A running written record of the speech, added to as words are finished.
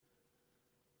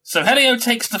So Helio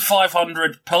takes the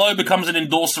 500, Pelot becomes an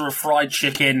endorser of fried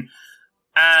chicken,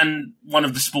 and one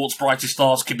of the sport's brightest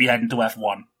stars could be heading to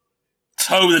F1.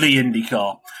 Totally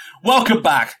IndyCar. Welcome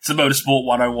back to Motorsport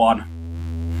 101.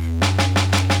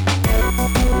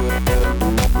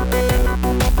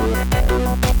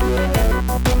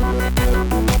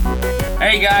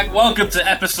 Hey gang, welcome to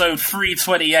episode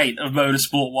 328 of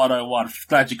Motorsport 101.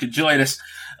 Glad you could join us.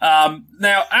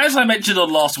 Now, as I mentioned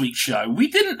on last week's show, we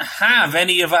didn't have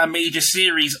any of our major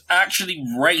series actually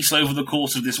race over the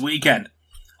course of this weekend.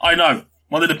 I know,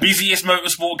 one of the busiest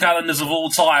motorsport calendars of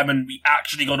all time, and we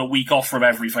actually got a week off from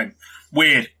everything.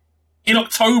 Weird. In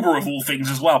October, of all things,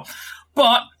 as well.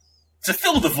 But, to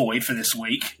fill the void for this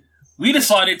week, we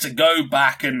decided to go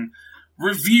back and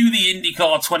review the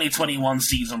IndyCar 2021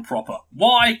 season proper.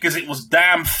 Why? Because it was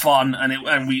damn fun, and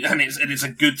it's a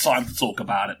good time to talk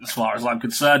about it, as far as I'm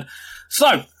concerned.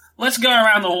 So, let's go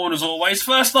around the horn as always.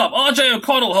 First up, RJ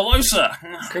O'Connell. Hello, sir.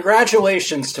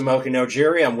 Congratulations to Moki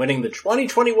Nojiri on winning the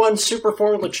 2021 Super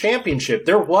Formula Championship.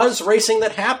 There was racing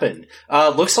that happened.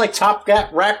 Looks like Top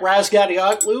Rack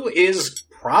Razgadioglu is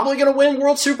probably going to win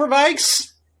World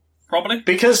Superbikes. Probably.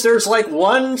 Because there's like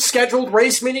one scheduled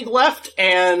race meeting left,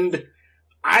 and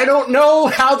I don't know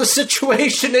how the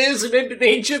situation is in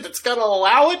Indonesia that's going to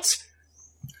allow it.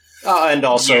 And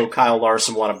also, Kyle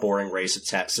Larson won a boring race at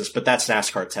Texas, but that's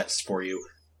NASCAR Texas for you.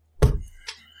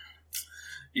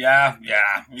 Yeah.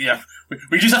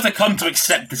 We just have to come to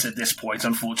accept this at this point,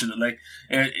 unfortunately.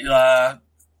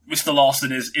 Mr.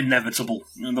 Larson is inevitable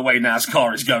in the way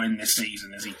NASCAR is going this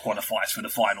season as he qualifies for the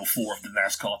final four of the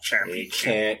NASCAR Championship. He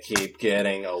can't keep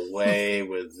getting away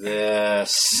with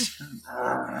this.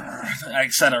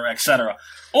 Etc., etc.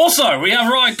 Also, we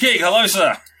have Ryan King. Hello,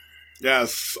 sir.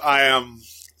 Yes, I am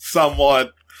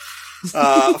somewhat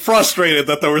frustrated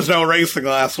that there was no racing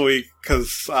last week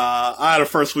because I had a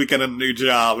first weekend in a new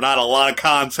job and I had a lot of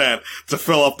content to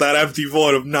fill up that empty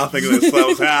void of nothingness that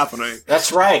was happening.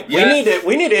 That's right. Yeah.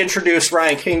 We need to introduce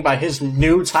Ryan King by his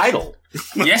new title.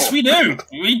 Yes, we do.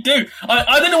 We do.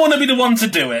 I didn't want to be the one to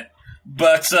do it,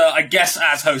 but I guess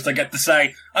as host I get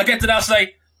to now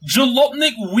say,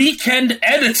 Jalopnik Weekend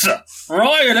Editor,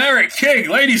 Ryan Eric King,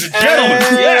 ladies and gentlemen.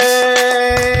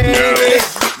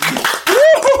 Yes.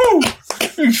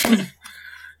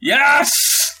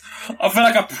 Yes! I feel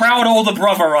like a proud older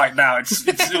brother right now. It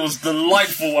was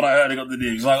delightful when I heard it on the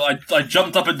news. I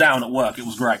jumped up and down at work. It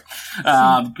was great.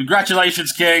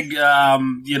 Congratulations, King.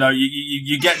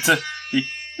 You get to...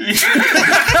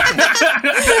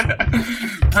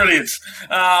 Brilliant.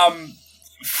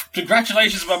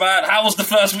 Congratulations, my man. How was the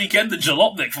first weekend in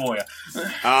Jalopnik for you?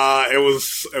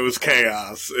 It was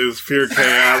chaos. It was pure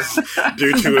chaos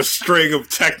due to a string of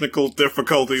technical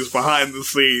difficulties behind the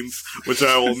scenes, which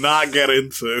I will not get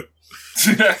into.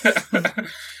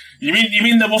 You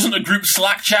mean there wasn't a group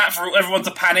Slack chat for everyone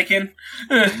to panic in?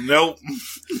 Nope.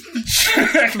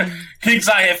 King's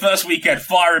out here first weekend,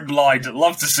 firing blind.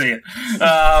 Love to see it.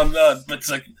 I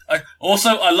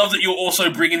love that you're also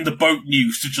bringing the boat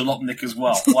news to Jalopnik as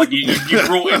well. Like you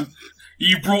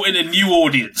brought in a new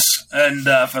audience, and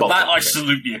for that I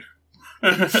salute you.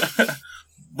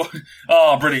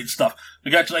 Oh, brilliant stuff!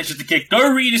 Congratulations to King.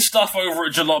 Go read his stuff over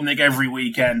at Jalopnik every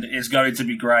weekend. It's going to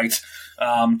be great.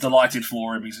 Delighted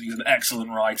for him. He's an excellent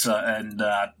writer and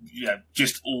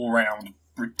just all round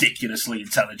ridiculously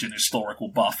intelligent historical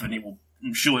buff, and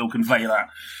I'm sure he'll convey that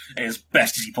as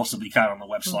best as he possibly can on the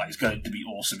website. It's going to be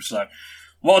awesome. So,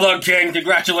 well done, King.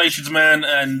 Congratulations, man.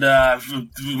 And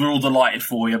we're all delighted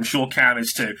for you. I'm sure Cam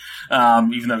is too.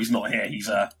 Even though he's not here, he's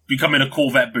becoming a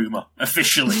Corvette boomer.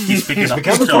 Officially. He's picking up.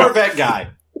 Become a Corvette guy.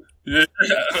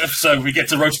 So we get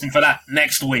to roast him for that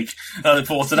next week. I look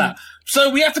forward to that.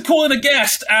 So we have to call in a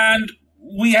guest, and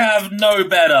we have no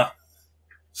better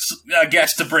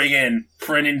guest to bring in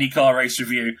for an IndyCar race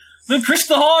review than Chris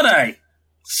DeHarday.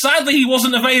 Sadly, he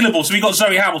wasn't available, so we got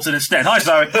Zoe Hamilton instead. Hi,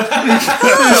 Zoe.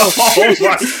 Oh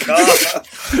my god.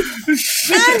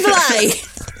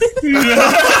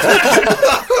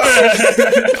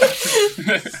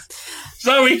 And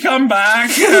Zoe, come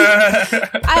back.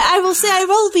 I will say I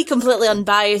will be completely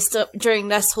unbiased during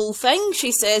this whole thing.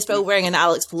 She says while wearing an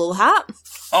Alex Palou hat.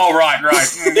 Oh, right.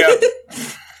 Yeah.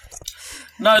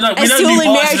 No, we it's don't the only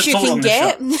do merch biases you at all on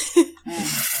can this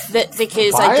get.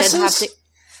 Because biases? I did have to...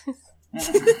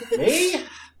 Me?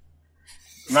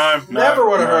 No. Never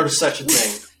would have heard of such a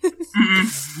thing.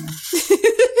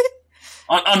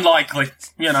 Unlikely.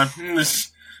 You know.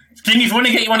 King, if you want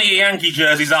to get one of your Yankee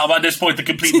jerseys out by this point to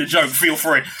complete the joke, feel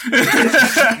free. No,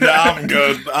 I'm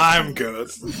good.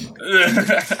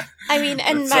 I mean,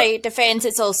 in my defence,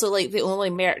 it's also like the only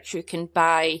merch you can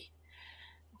buy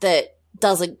that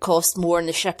doesn't cost more in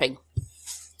the shipping.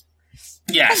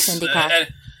 Yes. Thanks, IndyCar.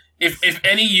 If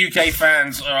any UK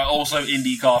fans are also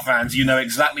IndyCar fans, you know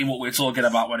exactly what we're talking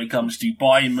about when it comes to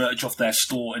buying merch off their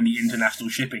store and the international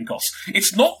shipping costs.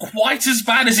 It's not quite as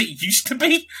bad as it used to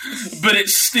be, but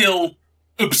it's still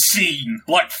obscene,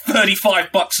 like $35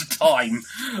 a time.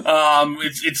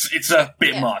 It's a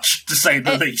bit much, to say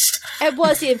the least. It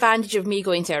was the advantage of me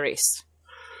going to a race.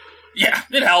 Yeah,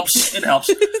 it helps. It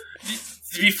helps.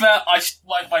 To be fair,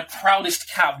 my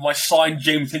proudest cap, my signed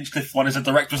James Hinchcliffe one, is a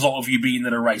direct result of you being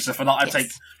in a race. So for that, I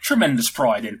take tremendous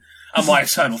pride in, and my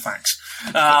eternal thanks.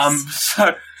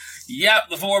 So, yeah,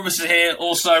 the four of us are here.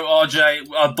 Also,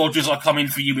 RJ, Dodgers are coming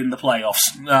for you in the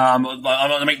playoffs. I'm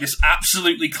going to make this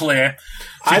absolutely clear.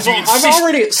 I've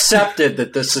already accepted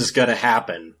that this is going to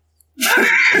happen.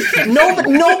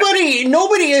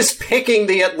 Nobody is picking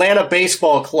the Atlanta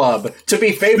Baseball Club to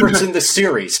be favorites in the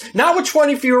series. Not with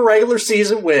 20 fewer regular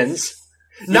season wins.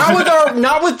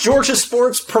 Not with Georgia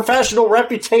sports' professional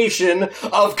reputation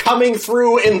of coming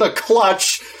through in the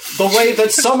clutch the way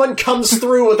that someone comes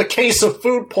through with a case of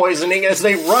food poisoning as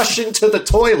they rush into the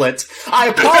toilet. I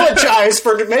apologize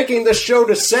for making the show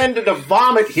descend into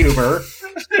vomit humor.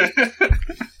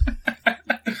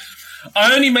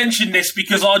 I only mention this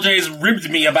because RJ has ribbed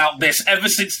me about this ever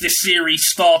since this series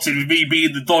started, with me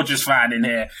being the Dodgers fan in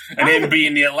here and him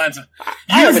being the Atlanta.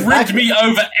 You've ribbed me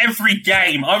over every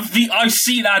game. I've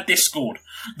seen our Discord.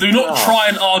 Do not try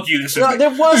and argue this. No,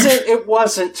 it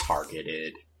wasn't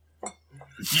targeted.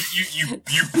 You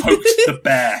poked the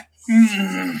bear.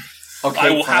 Okay, I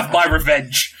will have my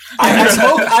revenge.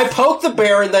 I poked the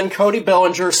bear, and then Cody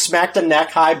Bellinger smacked a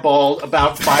neck-high ball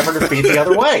about 500 feet the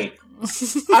other way.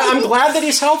 I'm glad that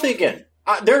he's healthy again.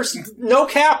 There's no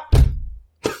cap.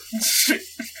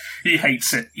 He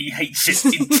hates it. He hates it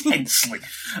intensely.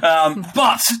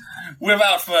 But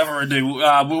without further ado,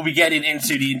 we'll be getting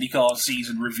into the IndyCar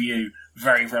season review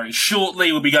very, very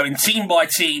shortly. We'll be going team by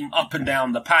team, up and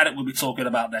down the paddock. We'll be talking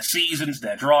about their seasons,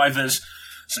 their drivers,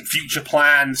 some future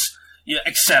plans,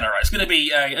 etc. It's going to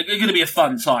be a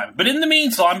fun time. But in the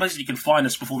meantime, basically, you can find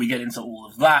us before we get into all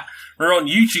of that. We're on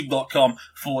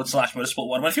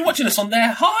youtube.com/motorsport101. If you're watching us on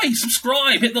there, hi,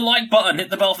 subscribe, hit the like button, hit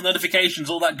the bell for notifications,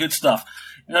 all that good stuff.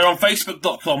 We're on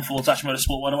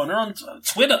facebook.com/motorsport101. We're on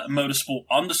Twitter,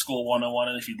 motorsport_101.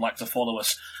 And if you'd like to follow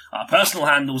us, our personal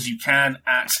handles, you can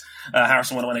at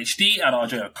Harrison101HD, at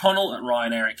RJ O'Connell, at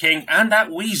Ryan Eric King, and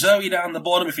at Wee Zoe down the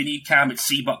bottom. If you need Cam, it's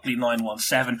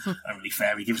CBuckley917. Only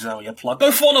fair, we give Zoe a plug.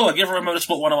 Go follow her, give her a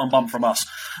Motorsport101 bump from us.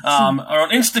 We're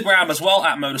on Instagram as well,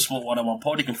 at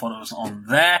Motorsport101pod. You can follow us on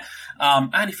there.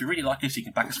 And if you really like us, you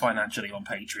can back us financially on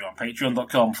Patreon.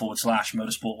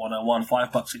 Patreon.com/Motorsport101.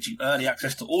 $5 gets you early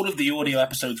access to all of the audio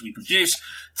episodes we produce.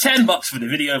 $10 for the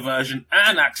video version,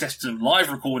 and access to live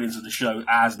recordings of the show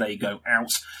as they go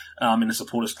out in the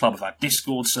supporters club of our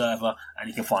Discord server. And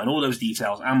you can find all those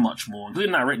details and much more,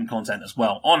 including our written content as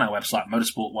well, on our website,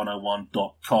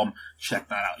 motorsport101.com. Check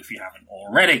that out if you haven't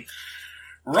already.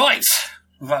 Right,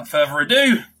 without further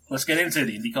ado, let's get into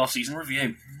the IndyCar season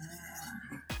review.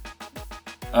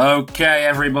 Okay,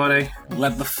 everybody,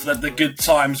 let the good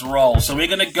times roll. So we're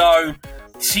going to go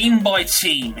team by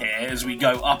team here as we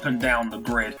go up and down the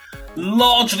grid,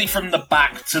 largely from the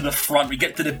back to the front. We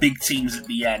get to the big teams at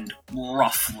the end,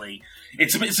 roughly.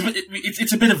 It's a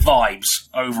bit of vibes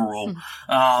overall.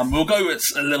 We'll go at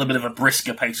a little bit of a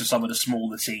brisker pace with some of the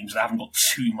smaller teams that haven't got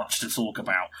too much to talk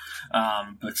about.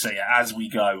 But as we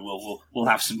go, we'll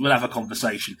have a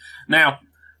conversation. Now,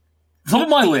 top of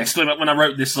my list when I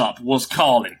wrote this up was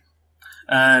Carlin.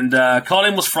 And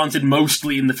Carlin was fronted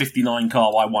mostly in the 59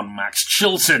 car by one Max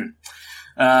Chilton.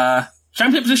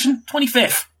 Championship position,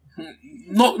 25th.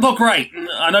 Not great.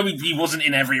 I know he wasn't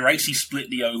in every race. He split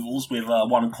the ovals with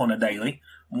one Connor Daly.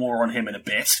 More on him in a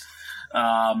bit.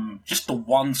 Just the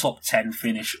one top 10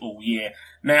 finish all year.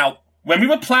 Now, when we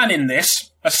were planning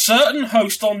this, a certain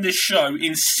host on this show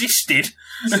insisted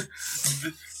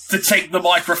to take the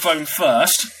microphone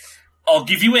first. I'll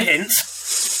give you a hint.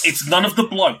 It's none of the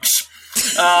blokes.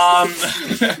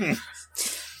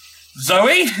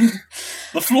 Zoe,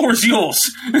 the floor is yours.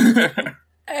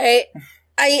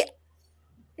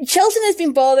 Chilton has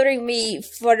been bothering me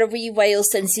for a wee while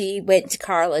since he went to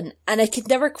Carlin, and I could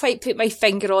never quite put my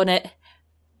finger on it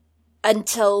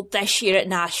until this year at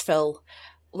Nashville,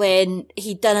 when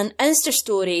he'd done an Insta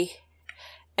story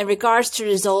in regards to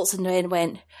results and then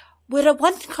went, "We're a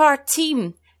one-car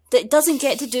team that doesn't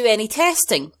get to do any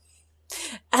testing."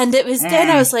 And it was then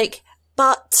I was like,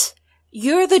 but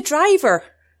you're the driver.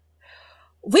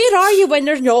 Where are you when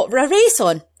there's not a race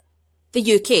on? The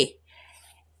UK.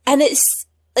 And it's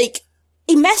like,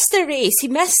 he missed the race. He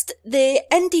missed the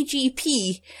Indy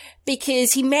GP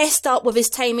because he messed up with his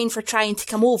timing for trying to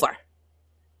come over.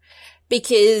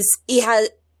 Because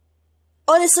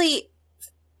honestly,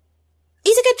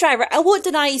 he's a good driver. I won't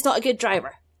deny he's not a good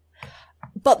driver.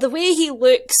 But the way he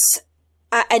looks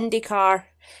at IndyCar,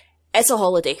 it's a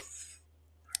holiday.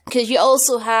 Because you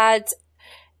also had,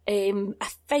 I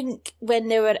think when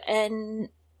they were in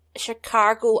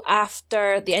Chicago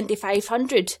after the Indy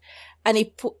 500, and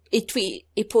he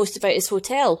posted about his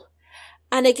hotel.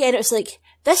 And again, it was like,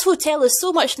 this hotel is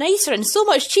so much nicer and so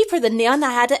much cheaper than the one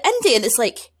I had at Indy. And it's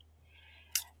like,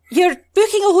 you're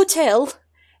booking a hotel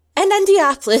in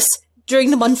Indianapolis during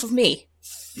the month of May.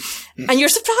 And you're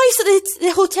surprised that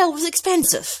the hotel was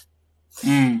expensive.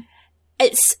 Mm.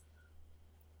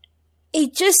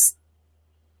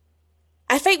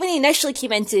 I think when he initially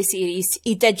came into the series,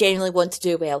 he did genuinely want to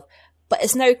do well. But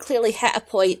it's now clearly hit a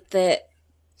point that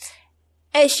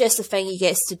it's just a thing he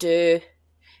gets to do.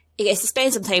 He gets to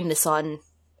spend some time in the sun,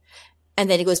 and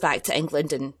then he goes back to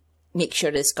England and makes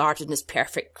sure his garden is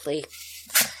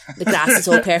the grass is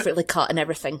all perfectly cut and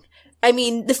everything. I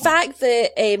mean, the fact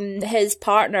that his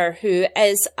partner, who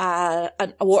is a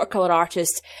watercolour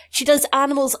artist, she does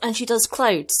animals and she does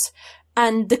clouds.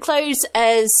 And the clouds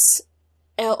is...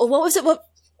 what was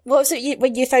it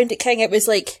when you found it, King? It was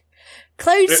like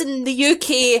clouds in the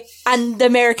UK and the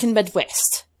American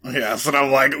Midwest. Yes, and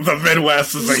I'm like, the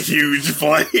Midwest is a huge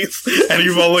place, and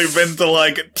you've only been to,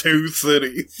 like, 2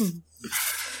 cities.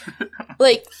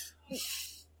 Like...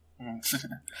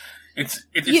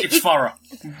 It's thorough.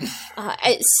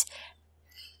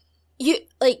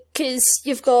 Because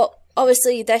you've got,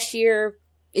 obviously, this year,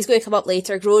 he's going to come up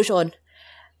later, Grosjean.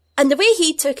 And the way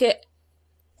he took it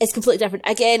is completely different.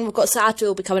 Again, we've got Sato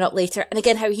will be coming up later, and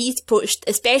again, how he's approached,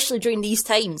 especially during these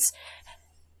times,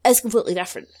 is completely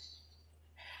different.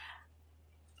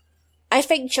 I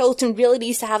think Chilton really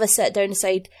needs to have a sit down and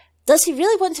decide, does he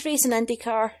really want to race an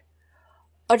IndyCar?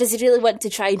 Or does he really want to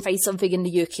try and find something in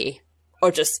the UK? Or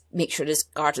just make sure his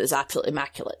garden is absolutely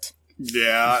immaculate?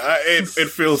 Yeah, it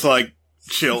feels like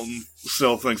Chilton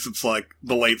still thinks it's like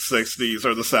the late 60s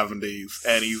or the 70s,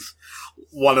 and he's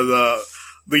one of the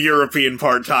European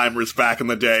part-timers back in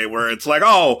the day where it's like,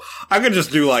 oh, I could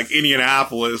just do like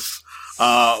Indianapolis,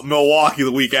 Milwaukee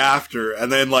the week after,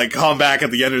 and then like come back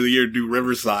at the end of the year to do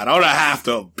Riverside. I don't have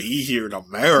to be here in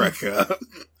America.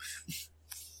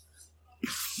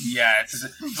 Yeah, it's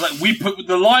like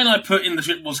the line I put in the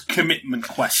script was commitment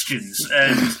questions,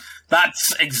 and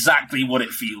that's exactly what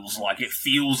it feels like. It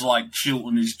feels like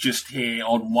Chilton is just here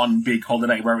on one big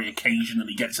holiday where he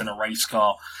occasionally gets in a race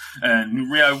car, and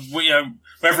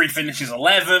whether he finishes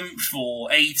 11th or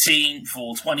 18th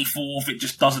or 24th, it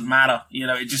just doesn't matter.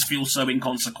 It just feels so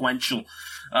inconsequential.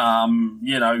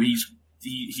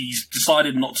 He's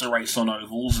decided not to race on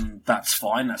ovals, and that's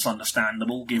fine. That's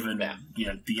understandable, given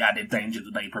the added danger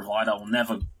that they provide. I will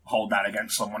never hold that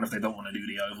against someone if they don't want to do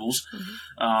the ovals.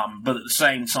 Mm-hmm. But at the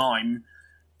same time,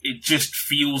 it just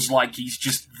feels like he's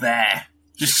just there,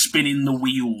 just spinning the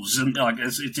wheels, and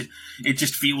it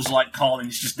just feels like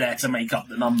Carlin's just there to make up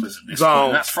the numbers at this point.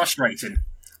 And that's frustrating.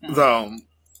 Though,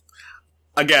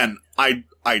 again, I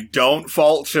don't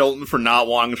fault Chilton for not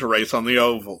wanting to race on the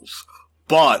ovals,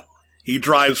 but he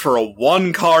drives for a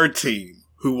one-car team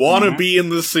who want to be in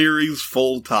the series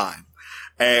full-time.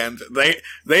 And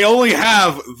they only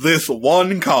have this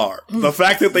one car. The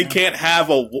fact that they can't have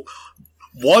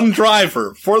one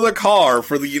driver for the car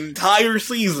for the entire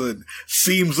season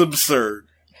seems absurd.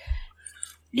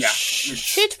 Yeah.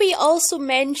 Should we also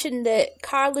mention that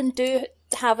Carlin do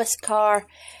have a car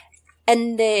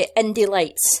in the Indy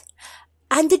Lights?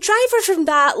 And the driver from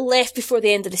that left before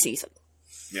the end of the season.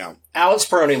 Yeah. Alex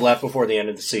Peroni left before the end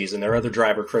of the season. Their other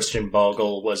driver, Christian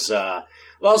Bogle, was,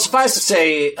 suffice to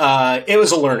say, it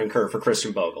was a learning curve for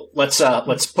Christian Bogle. Let's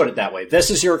put it that way. This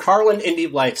is your Carlin Indy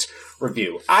Lights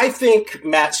review. I think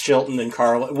Matt Chilton and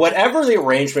Carlin, whatever the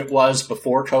arrangement was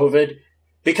before COVID,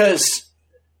 because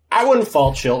I wouldn't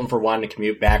fault Chilton for wanting to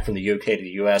commute back from the UK to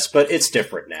the US, but it's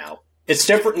different now. It's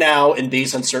different now in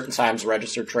these uncertain times,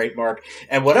 registered trademark,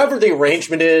 and whatever the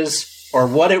arrangement is, or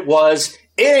what it was,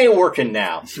 it ain't working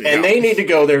now, and they need to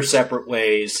go their separate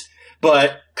ways.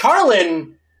 But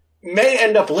Carlin may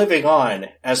end up living on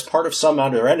as part of some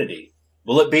other entity.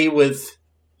 Will it be with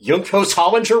Juncos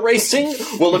Hollinger Racing?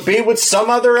 Will it be with some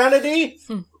other entity?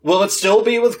 Will it still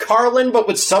be with Carlin, but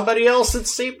with somebody else at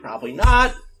sea? Probably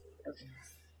not.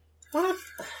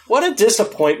 What a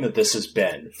disappointment this has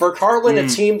been. For Carlin, a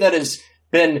team that has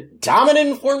been dominant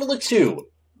in Formula 2,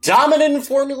 dominant in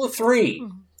Formula 3.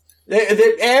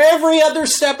 Every other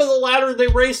step of the ladder they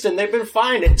raced in, they've been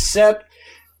fine, except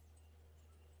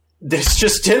this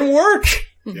just didn't work.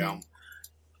 Yeah.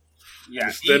 Yeah,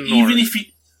 Just didn't even work.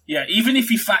 even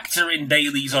if you factor in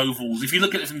Daly's ovals, if you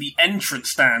look at it from the entrance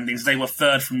standings, they were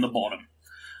third from the bottom.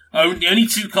 The only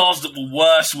two cars that were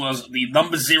worse was the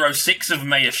number 06 of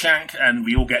Mayor Shank, and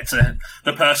we all get to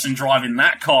the person driving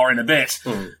that car in a bit,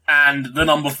 and the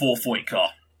number 4 Foyt car.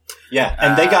 Yeah,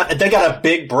 and they got a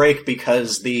big break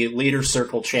because the Leader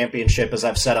Circle Championship, as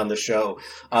I've said on the show,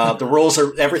 the rules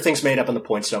are everything's made up and the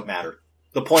points don't matter.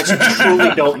 The points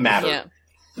truly don't matter.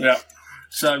 Yeah.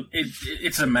 So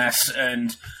it's a mess,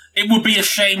 and it would be a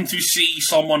shame to see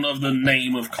someone of the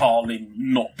name of Carlin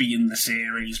not be in the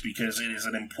series because it is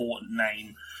an important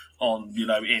name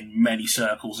in many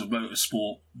circles of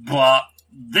motorsport. But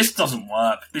this doesn't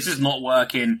work. This is not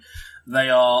working. They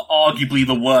are arguably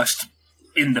the worst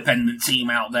independent team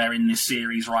out there in this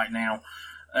series right now,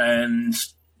 and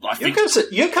I think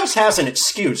Yukos has an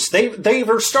excuse. They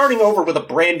were starting over with a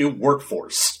brand new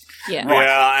workforce. Yeah.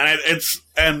 Yeah,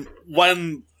 and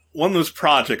when this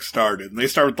project started, they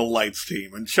started with the lights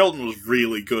team, and Chilton was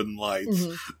really good in lights,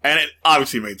 and it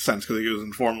obviously made sense because he was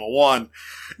in Formula One.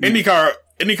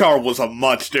 IndyCar was a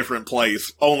much different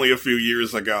place only a few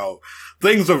years ago.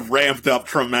 Things have ramped up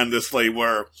tremendously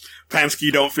where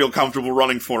Penske don't feel comfortable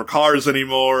running 4 cars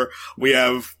anymore. We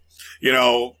have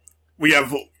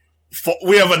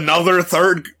another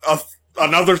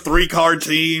 3-car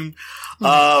team.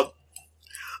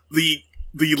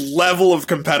 The level of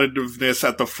competitiveness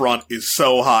at the front is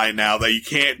so high now that you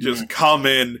can't just come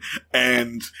in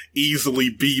and easily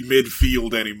be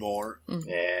midfield anymore.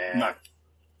 Yeah.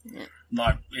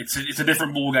 No, it's a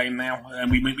different ball game now, and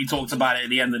we talked about it at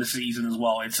the end of the season as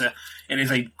well. It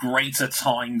is a greater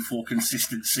time for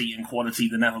consistency and quality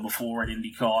than ever before at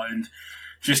IndyCar, and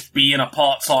just being a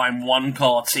part-time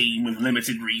 1-car team with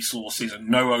limited resources and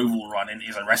no oval running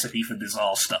is a recipe for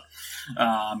disaster.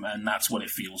 And that's what it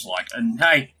feels like. And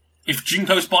hey, if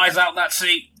Juncos buys out that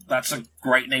seat, that's a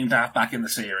great name to have back in the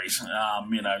series.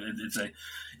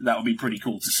 That would be pretty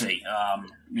cool to see.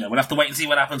 We'll have to wait and see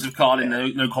what happens with Carlin.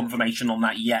 No confirmation on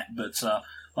that yet, but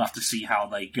we'll have to see how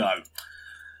they go.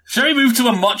 Shall we move to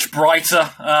a much brighter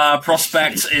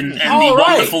prospect in the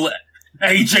wonderful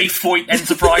AJ Foyt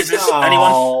Enterprises?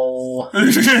 Anyone?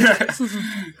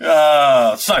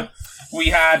 So we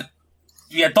had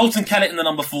Dalton Kellett in the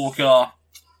number 4 car,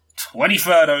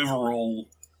 23rd overall.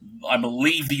 I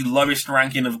believe the lowest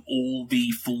ranking of all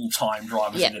the full-time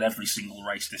drivers in every single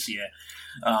race this year.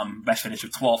 Best finish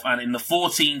of 12th. And in the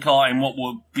 14 car, in what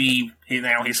will be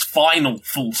now his final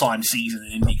full-time season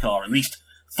in IndyCar, at least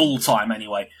full-time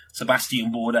anyway,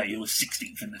 Sebastian Bourdais, who was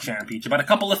 16th in the championship. Had a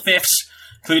couple of fifths,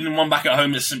 including one back at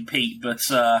home at St. Pete, but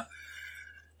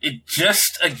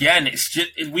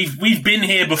we've been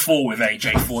here before with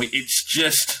AJ Foyt. It's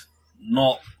just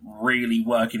not really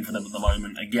working for them at the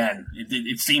moment. Again,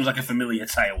 it seems like a familiar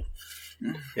tale.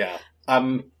 Yeah.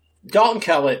 Dalton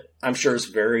Kellett, I'm sure, is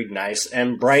very nice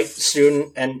and bright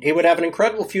student, and he would have an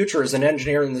incredible future as an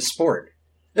engineer in the sport.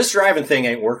 This driving thing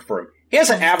ain't worked for him. He has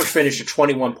an average finish of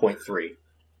 21.3.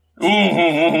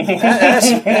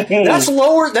 That's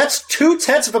lower. That's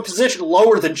 0.2 of a position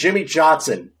lower than Jimmy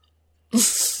Johnson.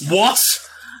 What?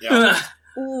 Yeah.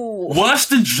 Worse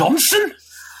than Johnson?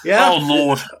 Yeah. Oh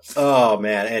Lord. Oh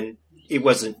man, and he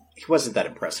wasn't that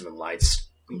impressive in lights.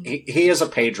 He is a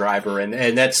pay driver,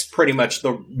 and that's pretty much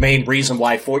the main reason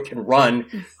why Foyt can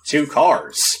run 2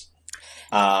 cars.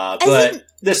 But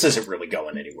this isn't really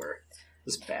going anywhere.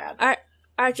 This is bad.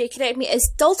 RJ, correct me. Is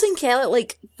Dalton Kellett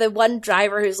like the one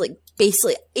driver who's like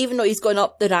basically, even though he's gone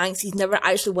up the ranks, he's never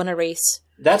actually won a race?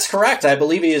 That's correct. I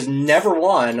believe he has never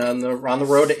won on the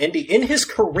road to Indy in his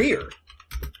career.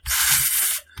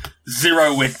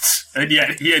 0 wins, and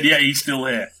yet he's still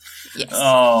here. Yes.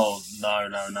 Oh no!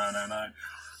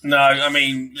 No, I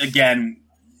mean, again,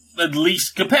 at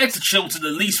least compared to Chilton,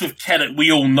 at least with Kellett,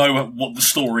 we all know what the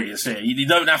story is here. You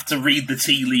don't have to read the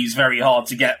tea leaves very hard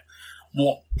to get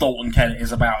what Dalton Kellett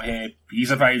is about here. He's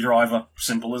a pay driver,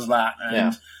 simple as that.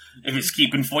 And if it's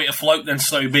keeping Foyt afloat, then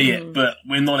so be it. But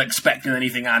we're not expecting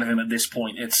anything out of him at this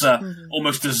point. It's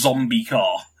almost a zombie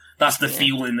car. That's the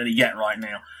feeling that he get right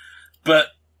now. But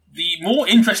the more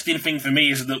interesting thing for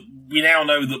me is that we now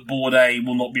know that Bourdais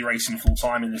will not be racing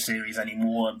full-time in the series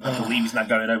anymore. I believe he's now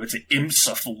going over to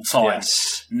IMSA full-time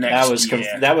next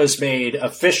year. That was made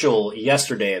official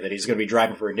yesterday that he's going to be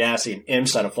driving for Ganassi and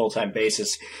IMSA on a full-time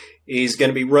basis. He's going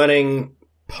to be running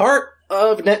part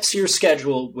of next year's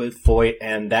schedule with Foyt,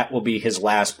 and that will be his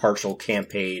last partial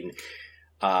campaign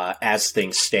as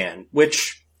things stand,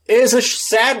 which is a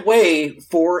sad way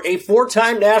for a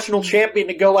 4-time national champion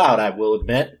to go out, I will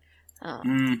admit.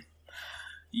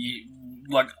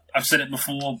 I've said it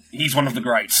before, he's one of the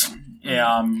greats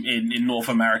in North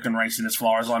American racing as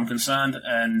far as I'm concerned,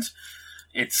 and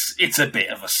it's a bit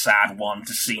of a sad one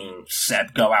to see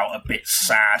Seb go out a bit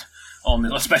sad on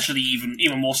this, especially even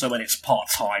more so when it's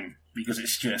part-time, because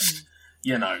it's just,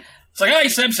 it's like, hey,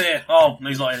 Seb's here. Oh,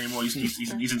 he's not anymore.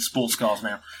 He's in sports cars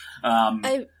now. I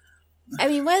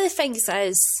mean, one of the things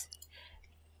is,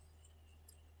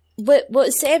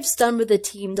 what Seb's done with the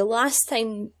team, the last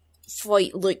time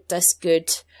Foyt looked this good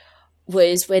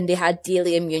was when they had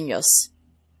Daly and Munoz.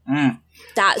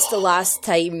 That's the last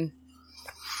time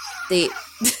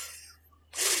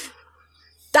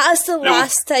That's the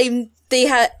last time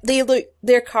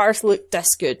their cars looked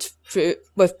this good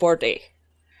with Bourdais.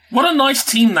 What a nice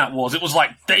team that was. It was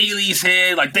like Daly's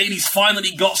here, like Daly's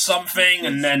finally got something,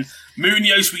 and then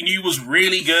Munoz we knew was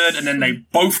really good, and then they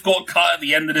both got cut at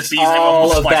the end of the season.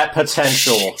 All of that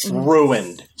potential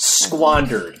ruined,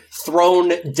 squandered,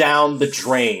 thrown down the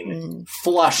drain,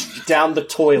 flushed down the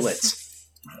toilet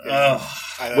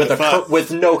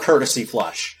with no courtesy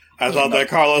flush. I thought that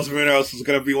Carlos Munoz was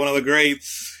going to be one of the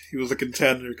greats. He was a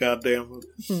contender, goddammit.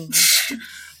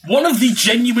 One of the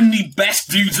genuinely best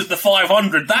dudes at the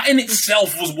 500. That in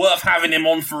itself was worth having him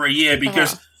on for a year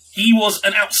because he was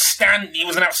an outstanding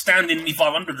Indy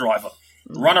 500 driver.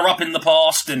 Runner-up in the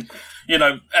past, and,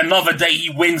 another day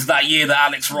he wins that year that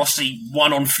Alex Rossi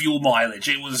won on fuel mileage.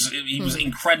 He was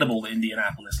incredible at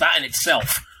Indianapolis. That in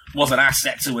itself was an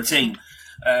asset to a team.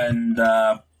 And,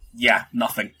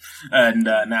 nothing. And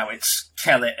now it's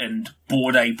Kellett and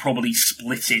Bourdais probably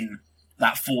splitting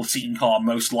that 14 car,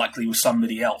 most likely with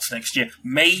somebody else next year.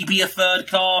 Maybe a third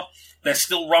car. There's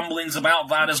still rumblings about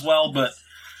that as well, but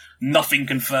nothing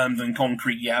confirmed and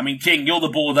concrete yet. I mean, King, you're the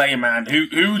Bourdais man.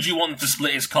 Who would you want to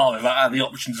split his car with out of the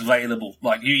options available?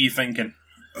 Like, who are you thinking?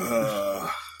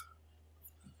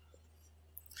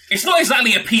 It's not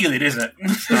exactly appealing, is it?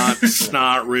 It's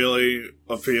not really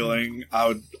appealing. I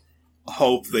would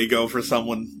hope they go for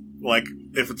someone, like,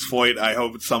 if it's Foyt, I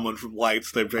hope it's someone from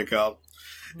Lights they pick up.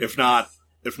 If not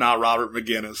Robert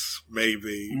McGuinness,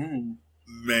 maybe.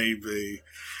 Maybe.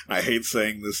 I hate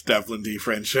saying this, Devlin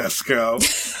DeFrancesco.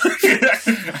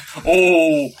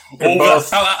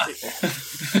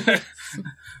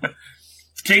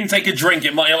 King, take a drink.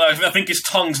 I think his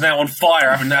tongue's now on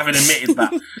fire, having admitted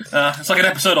that. It's like an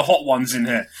episode of Hot Ones in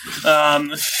here.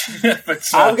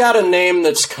 I've got a name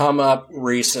that's come up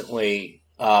recently.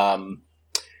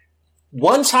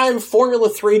 One-time Formula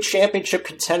 3 championship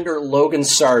contender Logan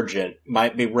Sargent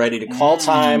might be ready to call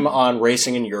time on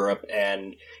racing in Europe,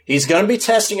 and he's going to be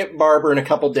testing at Barber in a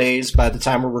couple days. By the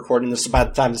time we're recording this, by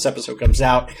the time this episode comes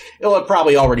out, he'll have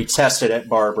probably already tested at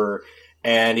Barber,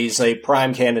 and he's a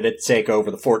prime candidate to take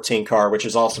over the 14 car, which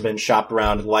has also been shopped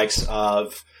around to the likes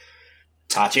of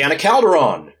Tatiana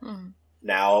Calderon,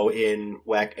 now in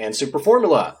WEC and Super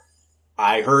Formula.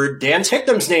 I heard Dan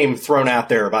Ticktum's name thrown out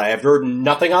there, but I've heard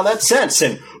nothing on that since.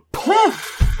 And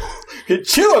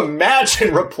could you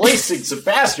imagine replacing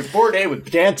Sebastian Bourdais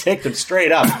with Dan Ticktum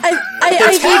straight up?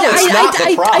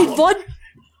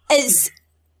 It's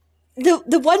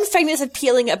the one thing that's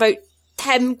appealing about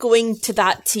him going to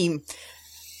that team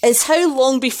is how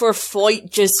long before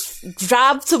Foyt just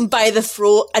grabbed him by the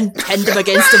throat and pinned him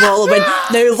against the wall and went,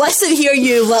 "Now listen here,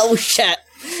 you little shit."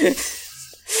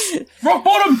 Rock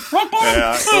bottom!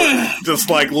 Yeah, just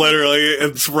like literally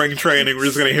in spring training, we're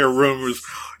just gonna hear rumors.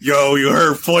 Yo, you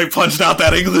heard Foyt punched out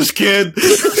that English kid?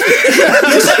 This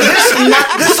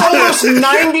almost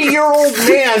 90-year-old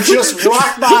man just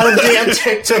rock bottomed Dan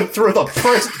Ticktum through the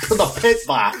pit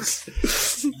box.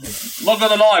 Not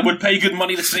gonna lie, I would pay good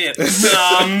money to see it.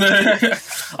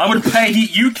 I would pay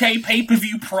UK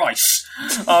pay-per-view price.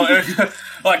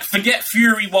 Like, forget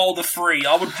Fury Wilder 3.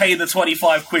 I would pay the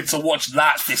 25 quid to watch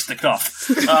that fisticuff.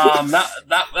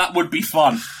 That would be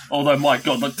fun. Although, my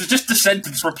God, like, just the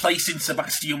sentence replacing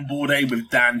Sebastian Bourdais with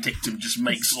Dan Ticktum just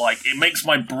makes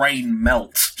my brain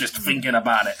melt just thinking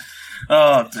about it.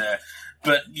 Oh, dear.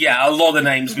 But, yeah, a lot of the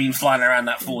names being flying around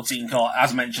that 14 car.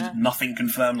 As mentioned, nothing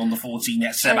confirmed on the 14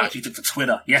 yet. Seb actually took to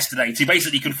Twitter yesterday to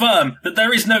basically confirm that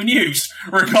there is no news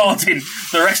regarding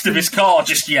the rest of his car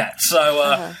just yet.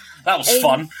 So, that was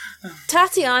fun.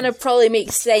 Tatiana probably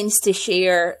makes sense to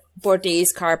share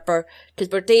Bourdais' car, because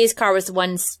Bourdais' car was the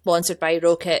one sponsored by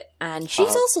Rocket, and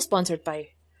she's also sponsored by...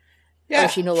 Yeah, or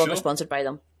she no longer sponsored by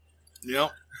them.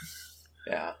 Yep.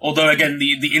 Yeah. Although, again,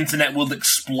 the internet will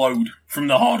explode from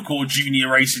the hardcore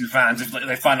junior racing fans if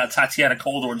they find out Tatiana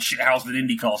Calderon shithoused an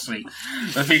IndyCar seat.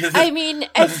 I mean,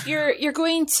 if you're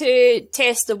going to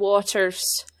test the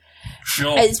waters,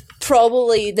 it's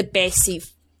probably the best seat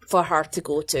for her to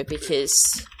go to,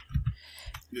 because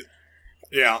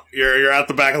Yeah, you're at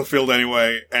the back of the field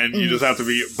anyway, and you just have to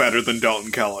be better than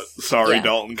Dalton Kellett. Sorry, Yeah.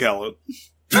 Dalton Kellett.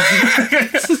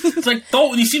 It's like,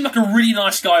 Dalton, you seem like a really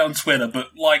nice guy on Twitter, but,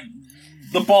 like,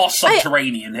 the bar's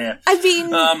subterranean here. I mean,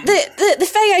 the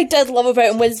thing I did love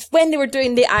about him was when they were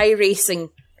doing the iRacing.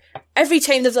 Every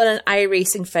time they've done an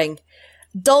iRacing thing,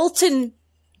 Dalton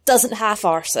doesn't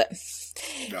half-arse it.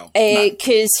 No.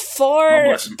 Because God for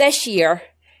bless him. this year,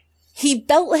 he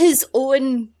built his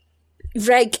own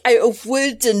rig out of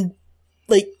wood and,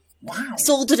 like, Wow.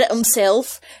 soldered it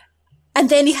himself. And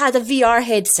then he had a VR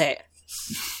headset.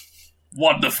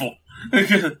 Wonderful.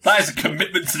 That is a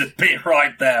commitment to the bit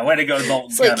right there. Way to go, Dalton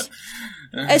It's like, Kellett.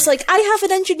 it's like, I have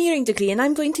an engineering degree and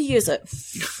I'm going to use it.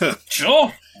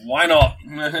 Sure, why not?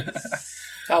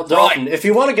 Now, Dalton, if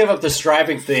you want to give up this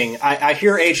driving thing, I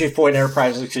hear AJ Foyt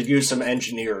Enterprises could use some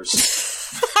engineers.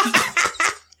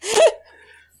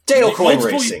 Dale Coyne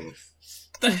Multiple- Racing.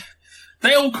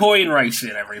 Dale Coyne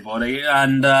Racing, everybody,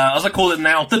 and as I call it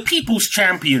now, the People's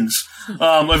Champions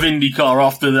of IndyCar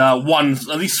after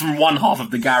at least from one half of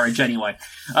the garage anyway.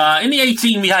 In the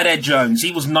 18 we had Ed Jones.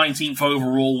 He was 19th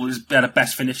overall, had a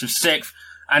best finish of 6th.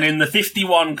 And in the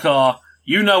 51 car,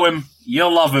 you know him,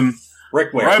 you'll love him,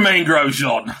 Rick Ware. Romain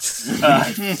Grosjean.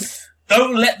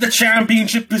 Don't let the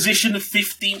championship position of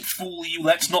 15th fool you.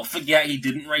 Let's not forget he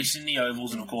didn't race in the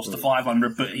ovals and, of course, the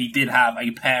 500, but he did have a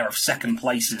pair of second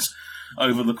places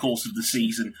over the course of the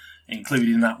season,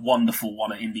 including that wonderful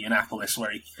one at Indianapolis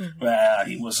where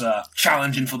he was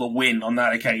challenging for the win on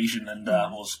that occasion and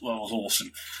was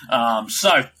awesome.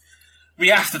 So we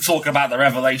have to talk about the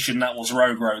revelation that was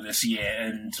Rogro this year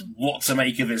and what to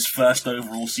make of his first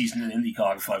overall season in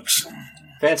IndyCar, folks.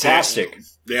 Fantastic.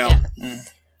 Yeah.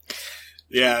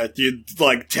 Yeah, you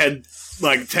like 10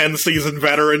 season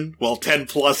veteran, 10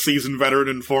 plus season veteran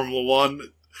in Formula 1.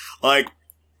 Like,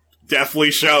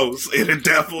 definitely shows. It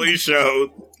definitely shows.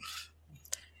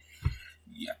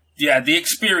 Yeah, the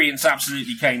experience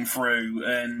absolutely came through,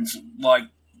 and like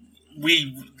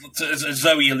as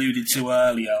Zoe alluded to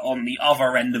earlier, on the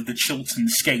other end of the Chilton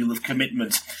scale of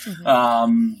commitment,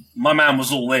 my man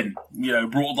was all in. You know,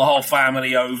 brought the whole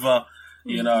family over.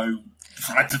 You know,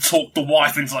 had to talk the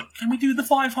wife into like, can we do the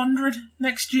 500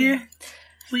 next year,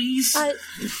 please?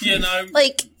 You know,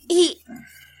 Like, he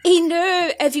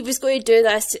knew if he was going to do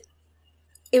this,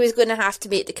 he was going to have to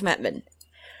make the commitment.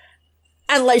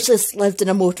 And literally lived in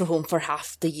a motorhome for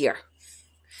half the year.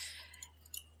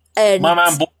 And my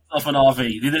man bought himself an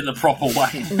RV. Did it the proper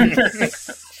way.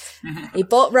 he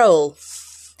bought Raoul.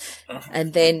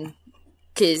 And then,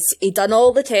 because he done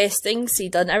all the testings, he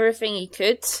done everything he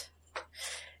could.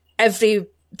 Every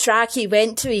track he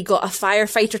went to, he got a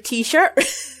firefighter t-shirt.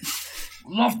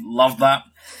 Love that.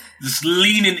 Just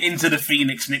leaning into the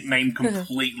Phoenix nickname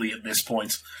completely at this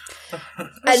point.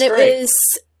 And it great.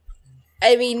 was,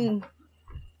 I mean,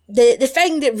 the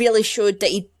thing that really showed that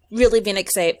he'd really been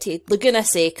accepted, Laguna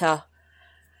Seca.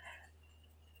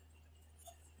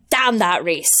 Damn that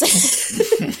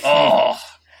race. Oh.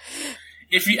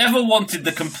 If you ever wanted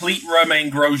the complete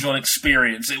Romain Grosjean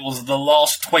experience, it was the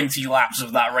last 20 laps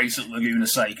of that race at Laguna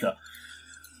Seca.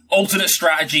 Alternate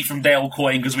strategy from Dale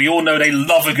Coyne, because we all know they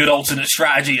love a good alternate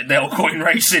strategy at Dale Coyne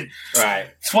Racing. Right.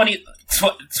 20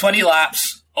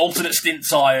 laps, alternate stint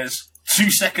tyres, 2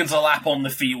 seconds a lap on the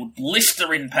field,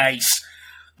 blistering pace,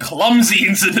 clumsy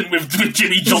incident with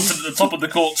Jimmy Johnson at the top of the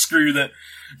corkscrew that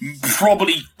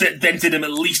probably dented him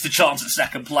at least a chance at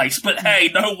second place. But hey,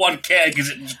 no one cared because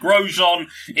it was Grosjean,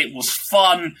 it was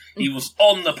fun, he was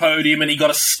on the podium, and he got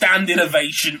a standing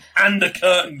ovation and a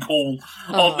curtain call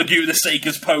on Laguna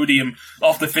Seca's podium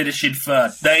after finishing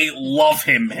third. They love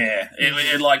him here.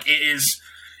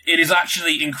 It is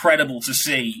actually incredible to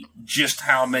see just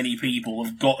how many people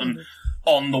have gotten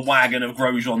on the wagon of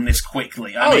Grosjean this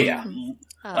quickly. I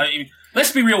mean,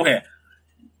 let's be real here.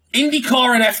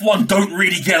 IndyCar and F1 don't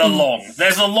really get along.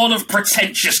 There's a lot of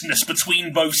pretentiousness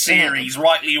between both series,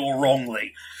 rightly or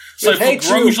wrongly. So for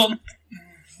Grosjean...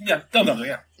 Yeah,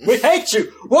 yeah. We hate you.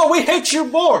 Well, we hate you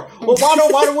more. Well,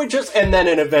 why don't we just... And then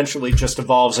it eventually just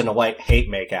evolves into, like, hate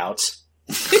makeouts.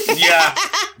 Yeah.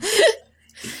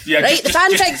 Yeah, Right, the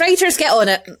fanfic writers get on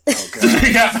it.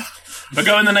 Yeah. We're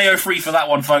going the Neo free for that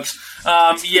one, folks.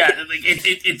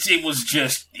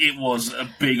 It was a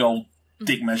big old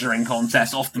dick measuring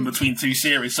contest, often between two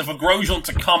series. So for Grosjean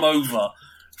to come over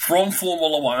from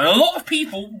Formula One, and a lot of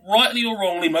people, rightly or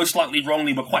wrongly, most likely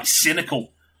wrongly, were quite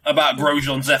cynical about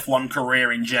Grosjean's F1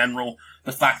 career in general,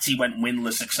 the fact he went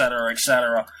winless, etc.,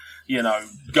 etc. You know,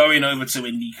 going over to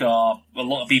IndyCar, a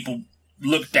lot of people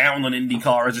look down on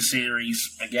IndyCar as a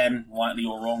series, again, rightly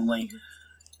or wrongly.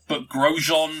 But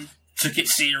Grosjean took it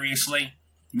seriously,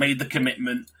 made the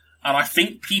commitment, And I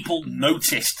think people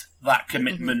noticed that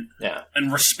commitment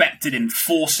and respected him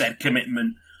for said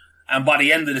commitment. And by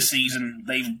the end of the season,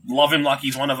 they love him like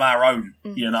he's one of our own,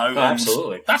 you know?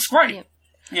 Absolutely. That's great. Yeah.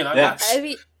 You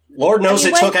know, Lord knows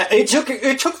it took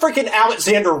freaking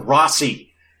Alexander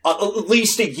Rossi at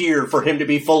least a year for him to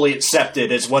be fully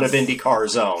accepted as one of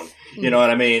IndyCar's own. You know what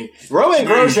I mean? Romain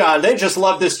Grosjean, they just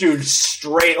love this dude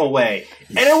straight away.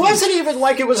 And it wasn't even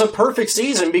like it was a perfect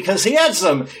season because he had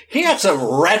some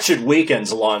wretched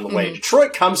weekends along the way.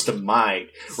 Detroit comes to mind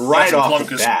right off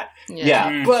the bat.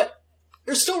 Yeah. But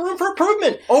there's still room for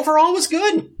improvement. Overall, it was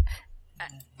good.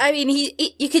 I mean,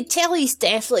 you could tell he's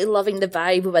definitely loving the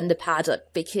vibe within the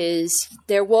paddock because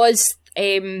there was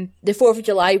the 4th of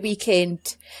July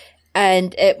weekend,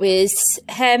 and it was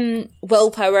him,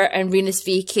 Will Power, and Rinus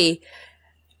VeeKay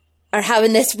are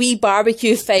having this wee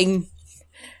barbecue thing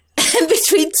in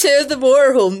between two of the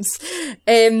motorhomes.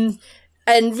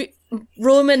 And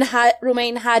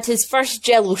Romain had his first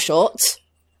Jello shot.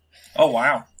 Oh,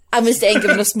 wow. And was then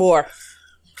giving us more.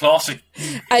 Classic.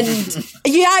 And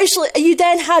you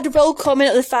then had Will comment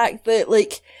on the fact that,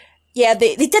 like, yeah,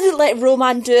 they didn't let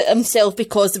Roman do it himself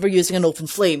because they were using an open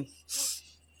flame.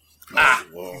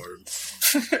 Lord.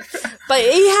 But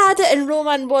he had it and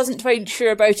Roman wasn't quite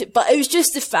sure about it, but it was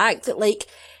just the fact that, like,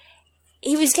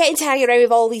 he was getting to hang around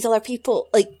with all these other people,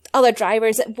 like, other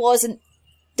drivers. It wasn't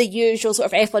the usual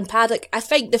sort of F1 paddock. I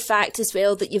think the fact as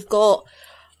well that you've got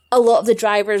a lot of the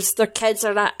drivers, their kids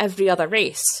are at every other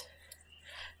race.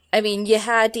 I mean, you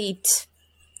had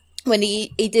when he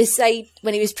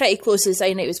was pretty close to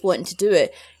deciding he was wanting to do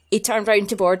it, he turned round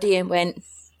to Bordy and went,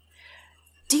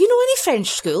 "Do you know any French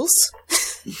schools?"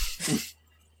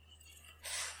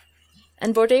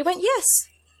 And Bordy went, "Yes,"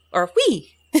 or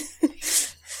 "Oui."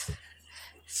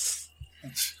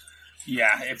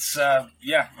 Yeah, it's a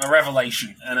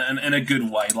revelation, and in a good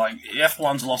way. Like,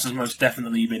 F1's loss has most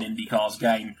definitely been IndyCar's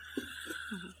game.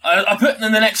 I put in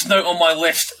the next note on my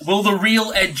list, will the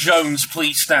real Ed Jones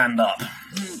please stand up?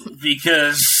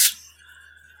 Because,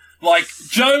 like,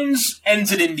 Jones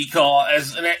entered IndyCar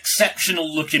as an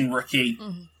exceptional-looking rookie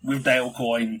with Dale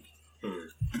Coyne.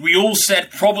 We all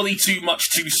said probably too much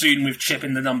too soon with Chip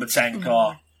in the number 10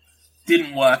 car.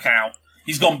 Didn't work out.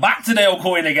 He's gone back to Dale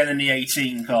Coyne again in the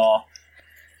 18 car,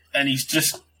 and he's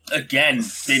just, again,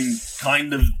 been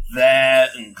kind of there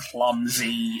and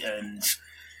clumsy, and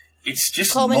it's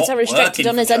just comments not are restricted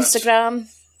on his Instagram.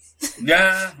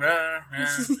 Yeah.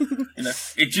 You know,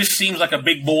 it just seems like a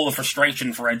big ball of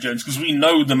frustration for Ed Jones because we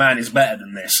know the man is better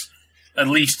than this. At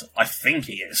least I think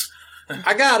he is.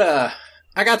 I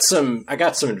got some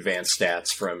advanced stats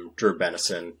from Drew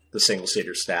Bennison, the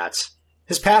single-seater stats.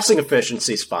 His passing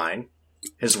efficiency's fine.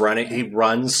 His running, he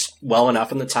runs well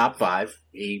enough in the top 5.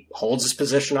 He holds his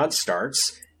position on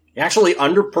starts. He actually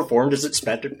underperformed his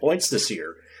expected points this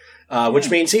year,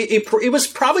 which means he was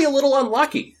probably a little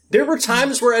unlucky. There were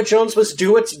times where Ed Jones was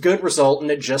due a good result and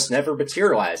it just never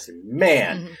materialized. And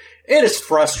man, it is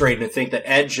frustrating to think that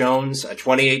Ed Jones, a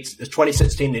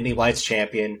 2016 Indy Lights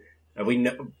champion,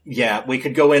 we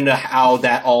could go into how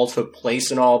that all took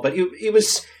place and all, but he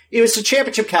was a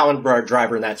championship caliber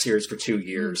driver in that series for 2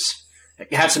 years.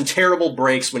 He had some terrible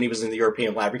breaks when he was in the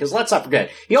European lab, because let's not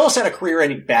forget, he almost had a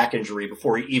career-ending back injury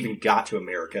before he even got to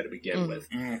America to begin with.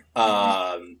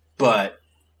 But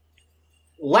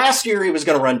last year he was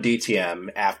going to run DTM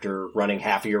after running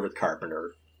half a year with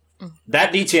Carpenter.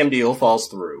 That DTM deal falls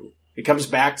through. He comes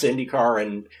back to IndyCar,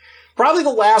 and probably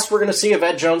the last we're going to see of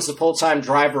Ed Jones, the full-time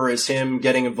driver, is him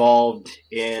getting involved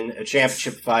in a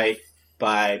championship fight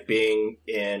by being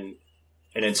in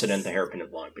an incident at the Hairpin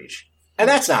at Long Beach. And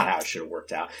that's not how it should have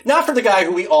worked out. Not for the guy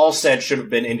who we all said should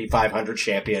have been Indy 500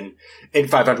 champion, Indy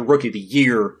 500 Rookie of the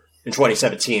Year in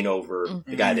 2017 over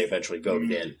the guy they eventually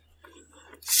voted in.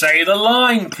 Say the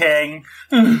line, King.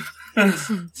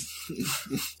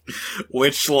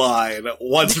 Which line?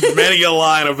 What's many a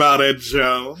line about Ed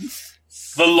Jones?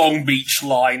 The Long Beach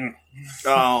line.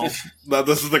 Oh,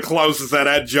 this is the closest that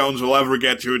Ed Jones will ever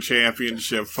get to a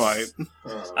championship fight.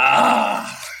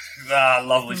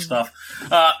 Lovely stuff.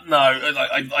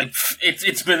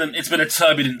 It's been a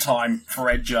turbulent time for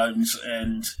Ed Jones,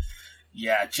 and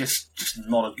yeah, just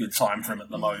not a good time for him at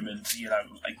the moment. You know,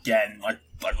 again,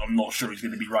 I'm not sure he's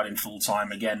going to be running full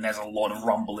time again. There's a lot of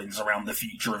rumblings around the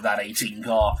future of that 18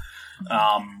 car.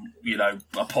 You know,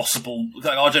 a possible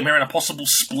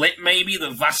split maybe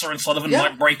that Vassar and Sullivan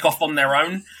might break off on their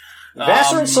own.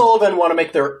 Vassar and Sullivan want to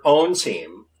make their own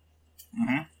team.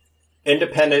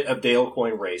 Independent of Dale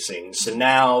Coyne Racing. So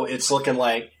now it's looking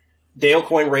like Dale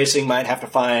Coyne Racing might have to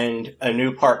find a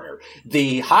new partner.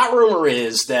 The hot rumor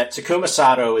is that Takuma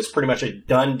Sato is pretty much a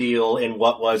done deal in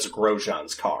what was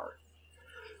Grosjean's car.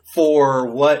 for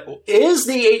what is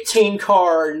the 18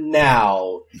 car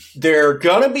now, they're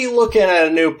going to be looking at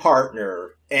a new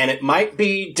partner, and it might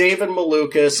be David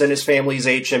Malukas and his family's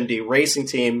HMD racing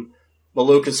team.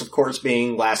 Malukas, of course,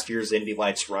 being last year's Indy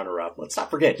Lights runner-up. Let's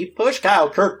not forget, he pushed Kyle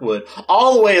Kirkwood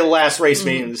all the way to the last race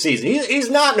meeting of the season. He's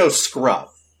not no scrub.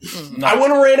 No. I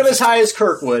wouldn't rate him as high as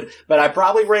Kirkwood, but I'd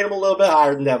probably rate him a little bit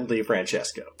higher than Devin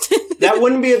DiFrancesco. That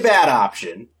wouldn't be a bad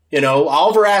option. You know,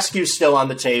 Oliver Askew's still on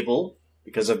the table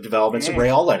because of developments of Ray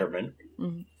Letterman.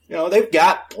 You know, they've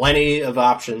got plenty of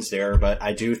options there, but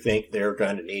I do think they're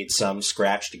going to need some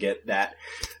scratch to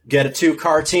get a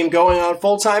two-car team going on a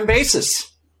full-time basis.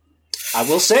 I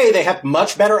will say they have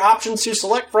much better options to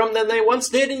select from than they once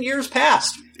did in years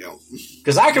past.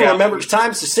 Because I can remember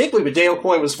times distinctly when Dale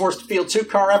Coyne was forced to field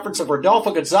two-car efforts of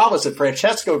Rodolfo Gonzalez and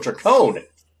Francesco Dracone.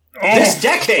 This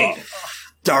decade!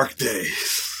 Dark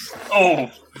days.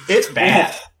 It's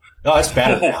bad. No, it's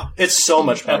better now. It's so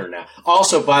much better now.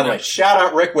 Also, by the way, shout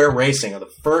out Rick Ware Racing, the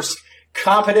first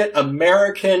competent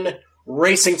American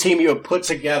racing team you have put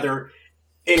together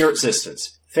in your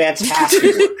existence.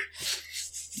 Fantastic work.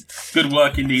 Good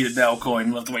work indeed at Dale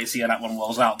Coyne. Love the way you see how that one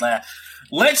rolls out there.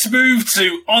 Let's move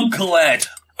to Uncle Ed,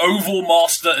 Oval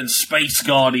Master and Space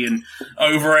Guardian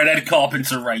over at Ed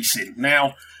Carpenter Racing.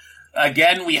 Now,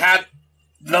 again, we had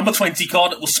number 20 car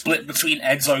that was split between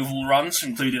Ed's oval runs,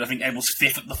 including, I think, Ed was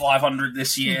 5th at the 500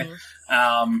 this year.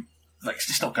 It's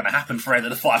just not going to happen for Ed at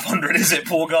the 500, is it,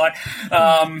 poor guy?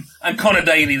 And Connor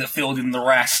Daly that filled in the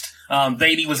rest.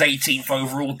 Daly was 18th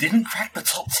overall, didn't crack the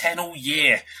top 10 all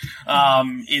year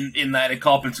in that Ed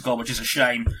Carpenter car, which is a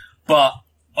shame. But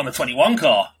on the 21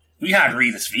 car, we had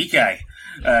Rinus VeeKay.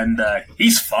 And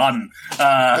he's fun.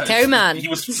 The cowman. He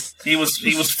was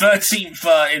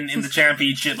 13th in the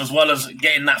championship, as well as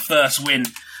getting that first win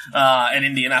in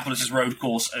Indianapolis' road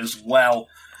course as well.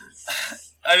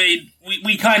 I mean,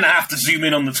 we kind of have to zoom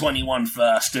in on the 21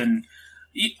 first, and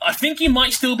I think he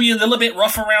might still be a little bit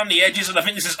rough around the edges, and I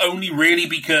think this is only really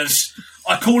because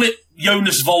I call it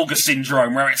Jonas Volger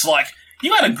syndrome, where it's like,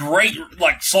 you had a great,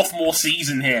 sophomore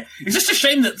season here. It's just a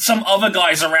shame that some other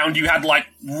guys around you had,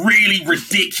 really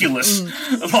ridiculous,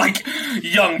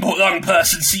 young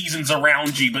person seasons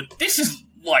around you. But this is,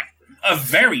 a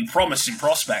very promising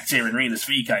prospect here in Rinus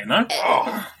VeeKay, no?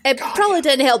 It probably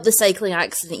didn't help the cycling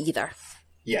accident either.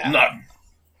 Yeah. No.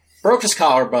 Broke his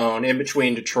collarbone in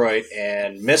between Detroit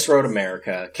and Miss Road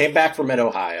America. Came back from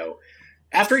Mid-Ohio.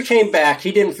 After he came back,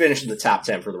 he didn't finish in the top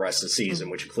 10 for the rest of the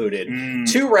season, which included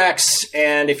 2 wrecks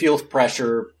and a fuel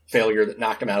pressure failure that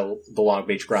knocked him out of the Long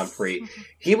Beach Grand Prix.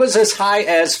 He was as high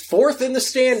as 4th in the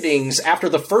standings after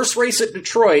the first race at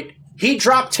Detroit. He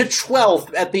dropped to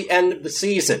 12th at the end of the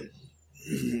season.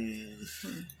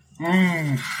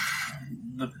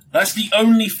 That's the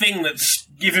only thing that's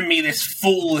given me this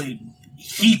full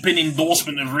heaping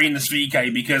endorsement of Rinus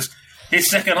VeeKay, because his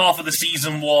second half of the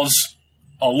season was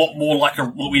a lot more like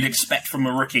what we'd expect from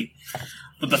a rookie.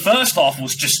 But the first half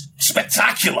was just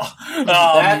spectacular.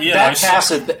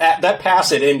 That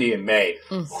pass at Indy in May.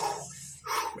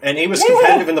 And he was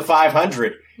competitive in the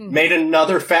 500. Made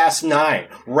another fast 9.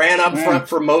 Ran up front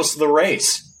for most of the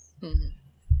race.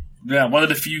 Yeah, one of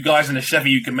the few guys in the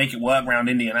Chevy who can make it work around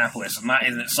Indianapolis, and that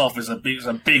in itself is a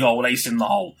big old ace in the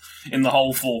hole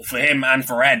for him and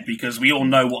for Ed, because we all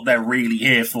know what they're really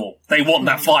here for. They want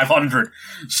that 500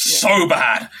 so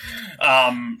bad.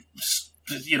 I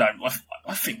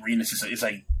think Rinus is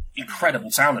a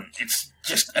incredible talent. It's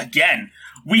just, again,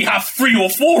 we have 3 or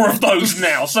 4 of those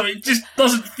now, so it just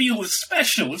doesn't feel as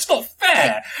special. It's not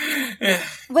fair.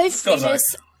 With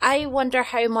Rinus, I wonder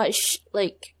how much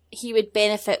he would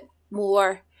benefit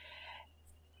more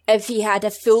if he had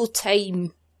a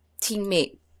full-time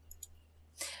teammate,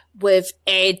 with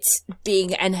Ed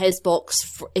being in his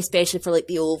box, especially for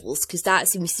the ovals, because that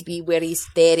seems to be where he's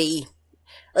very,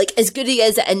 as good as he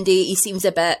is at Indy, he seems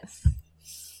a bit.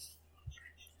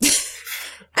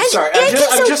 Sorry,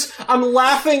 I'm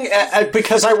laughing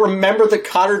because I remember that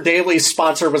Connor Daly's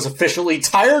sponsor was officially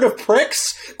tired of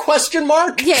pricks? ? Yes.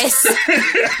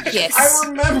 Yes. I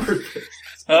remember this.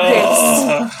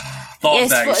 Dark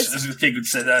days. As the kid would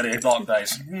say earlier, dark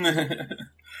days.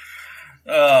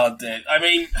 Oh, dear. I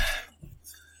mean,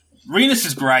 Rinus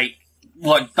is great.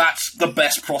 That's the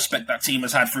best prospect that team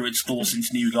has had through its door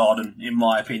since New Garden, in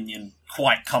my opinion,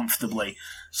 quite comfortably.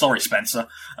 Sorry, Spencer.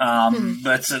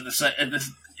 But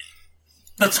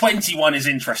the 21 is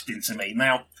interesting to me.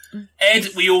 Now, Ed,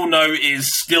 we all know,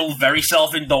 is still very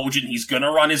self-indulgent. He's going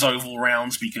to run his oval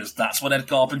rounds because that's what Ed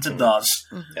Carpenter does.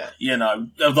 Yeah.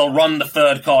 They'll run the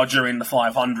third car during the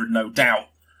 500, no doubt.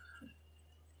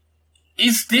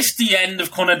 Is this the end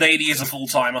of Connor Daly as a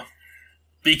full-timer?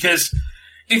 Because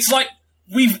it's like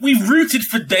we've rooted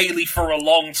for Daly for a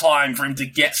long time for him to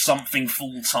get something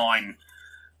full time,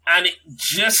 and it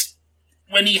just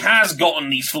when he has gotten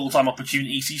these full time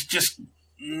opportunities, he's just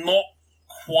not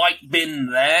quite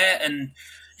been there. And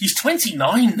he's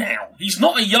 29 now. He's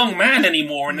not a young man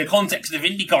anymore in the context of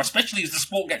IndyCar, especially as the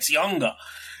sport gets younger.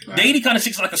 Right. Daly kind of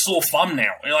sits like a sore thumb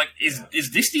now. You're like,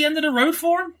 is this the end of the road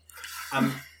for him?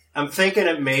 I'm thinking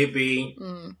it may be,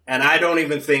 and I don't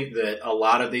even think that a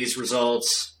lot of these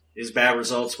results, his bad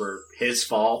results, were his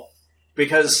fault.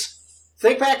 Because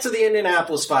think back to the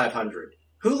Indianapolis 500.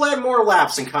 Who led more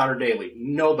laps than Connor Daly?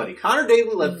 Nobody. Connor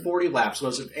Daly led 40 laps,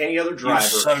 was of any other driver.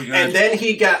 So good. And then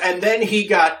he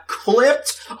got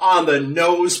clipped on the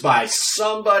nose by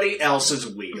somebody else's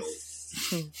wheel.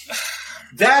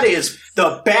 That is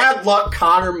the bad luck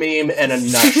Connor meme in a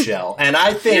nutshell. And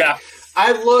I think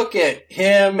I look at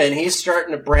him and he's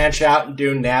starting to branch out and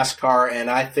do NASCAR,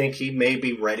 and I think he may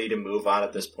be ready to move on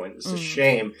at this point. It's a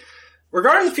shame.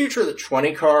 Regarding the future of the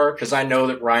 20 car, because I know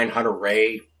that Ryan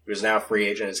Hunter-Reay, who's now a free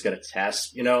agent, is going to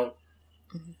test,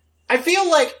 I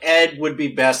feel like Ed would be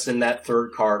best in that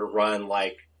third car to run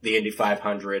like the Indy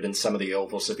 500 and some of the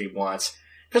ovals if he wants.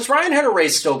 Because Ryan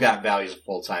Hunter-Reay's still got value as a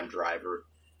full-time driver.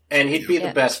 And he'd be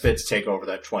the best fit to take over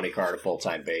that 20 car on a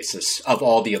full-time basis of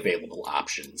all the available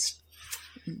options.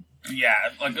 Yeah,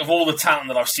 like of all the talent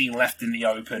that I've seen left in the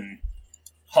Open,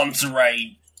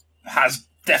 Hunter-Reay has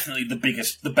definitely the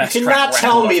best. You cannot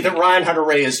tell me that Ryan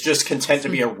Hunter-Reay is just content to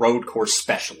be a road course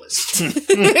specialist.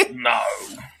 No.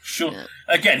 Sure. Yeah.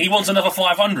 Again, he wants another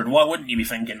 500. Why wouldn't you be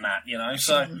thinking that,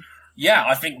 So, yeah,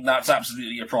 I think that's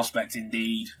absolutely a prospect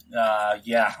indeed. I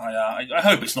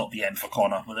hope it's not the end for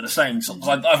Connor, but at the same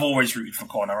time, I've always rooted for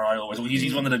Connor.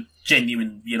 He's one of the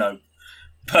genuine,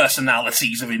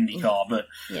 personalities of IndyCar, but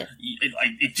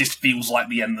it just feels like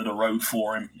the end of the road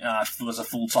for him as a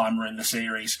full-timer in the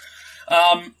series.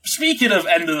 Speaking of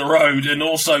end of the road and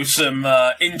also some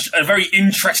a very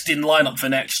interesting lineup for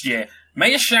next year,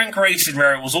 Meyer Shank Racing,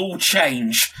 where it was all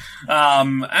change.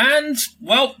 And,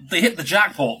 well, they hit the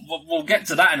jackpot. We'll get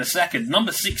to that in a second.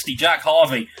 Number 60, Jack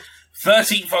Harvey,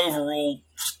 13th overall.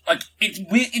 Like,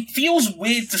 it feels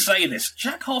weird to say this.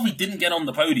 Jack Harvey didn't get on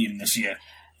the podium this year.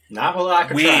 Not with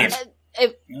lack of weird.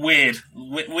 trying.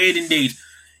 Weird indeed.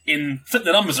 Flip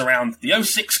the numbers around, the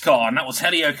 06 car, and that was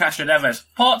Helio Castroneves.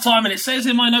 Part-time, and it says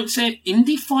in my notes here,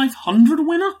 Indy 500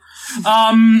 winner?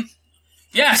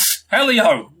 Yes,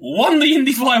 Helio won the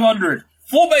Indy 500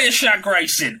 for Meyer Shank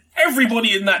Racing.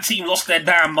 Everybody in that team lost their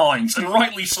damn minds, and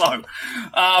rightly so.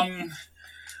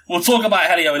 We'll talk about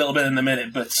Helio a little bit in a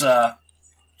minute, but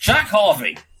Jack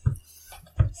Harvey,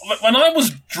 when I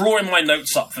was drawing my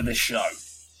notes up for this show,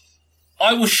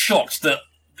 I was shocked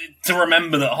to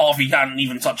remember that Harvey hadn't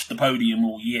even touched the podium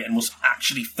all year and was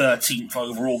actually 13th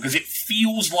overall, because it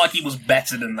feels like he was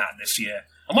better than that this year.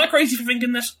 Am I crazy for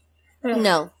thinking this?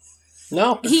 No.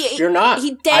 No, you're not.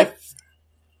 He did.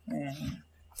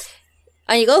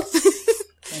 On you go.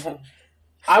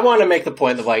 I want to make the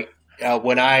point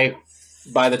that,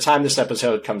 by the time this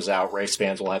episode comes out, race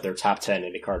fans will have their top 10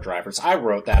 IndyCar drivers. I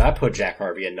wrote that. I put Jack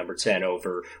Harvey at number 10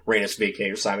 over Reyes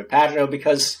VK or Simon Pagenaud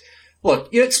because, look,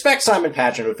 you expect Simon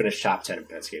Pagenaud to finish top 10 in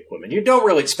Penske equipment. You don't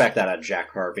really expect that out of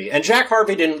Jack Harvey. And Jack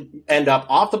Harvey didn't end up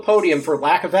off the podium for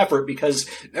lack of effort because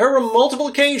there were multiple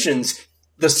occasions.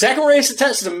 The second race at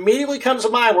Texas immediately comes to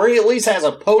mind where he at least has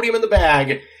a podium in the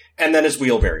bag, and then his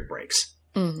wheel bearing breaks.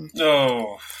 Mm-hmm.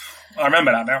 Oh, I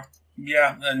remember that now.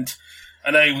 Yeah, and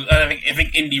I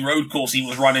think Indy Road Course he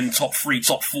was running top 3,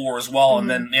 top 4 as well,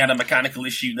 and then he had a mechanical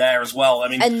issue there as well. I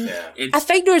mean, I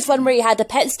think there was one where he had a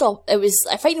pit stop. I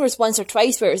think there was once or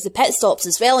twice where it was the pit stops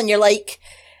as well, and you're like,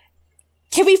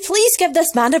 can we please give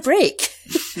this man a break?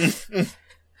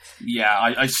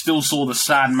 Yeah, I still saw the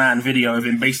sad man video of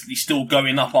him basically still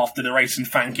going up after the race and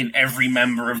thanking every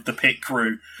member of the pit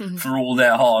crew for all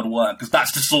their hard work, because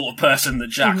that's the sort of person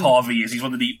that Jack Harvey is. He's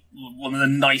one of the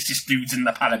nicest dudes in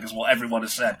the paddock, is what everyone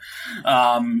has said.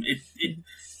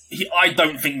 I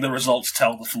don't think the results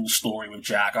tell the full story with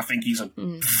Jack. I think he's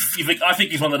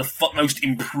he's one of the most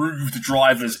improved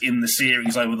drivers in the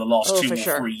series over the last 2 or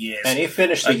 3 years. And he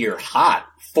finished the year hot.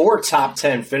 4 top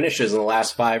 10 finishes in the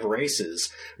last 5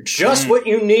 races. Just what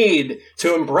you need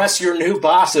to impress your new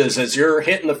bosses as you're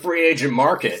hitting the free agent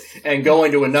market and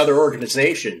going to another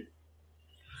organization.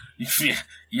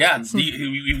 Yeah,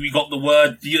 we got the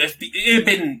word. It had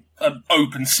been an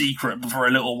open secret for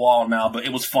a little while now, but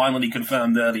it was finally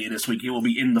confirmed earlier this week. He will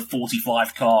be in the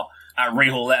 45 car at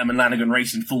Rahal Letterman Lanigan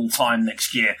Racing full time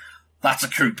next year. That's a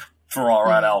coup for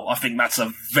RLL. I think that's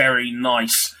a very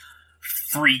nice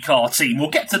 3-car team. We'll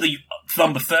get to the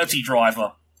number 30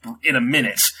 driver in a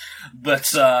minute, but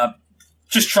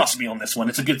just trust me on this one.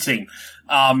 It's a good team.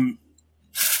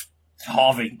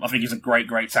 Harvey, I think, is a great,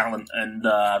 great talent, and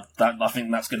I think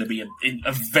that's going to be a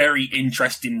very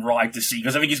interesting ride to see,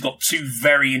 because I think he's got two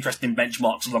very interesting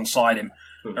benchmarks alongside him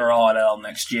at RLL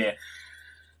next year.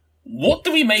 What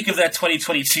do we make of their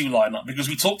 2022 lineup? Because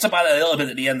we talked about it a little bit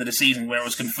at the end of the season, where it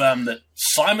was confirmed that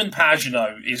Simon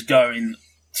Pagenaud is going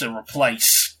to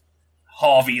replace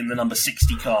Harvey in the number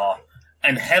 60 car,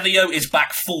 and Helio is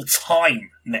back full-time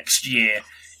next year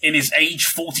in his age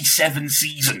 47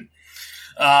 season.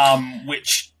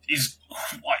 Which is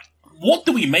what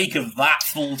do we make of that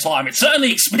full time? It's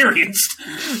certainly experienced.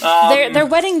 They're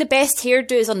winning the best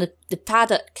hairdos on the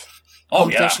paddock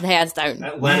competition, hands down.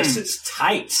 That lettuce is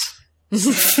tight.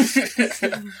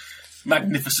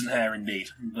 Magnificent hair indeed.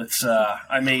 But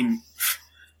I mean,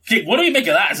 Kid, what do we make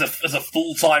of that as a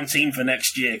full time team for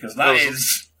next year? Because that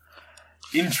is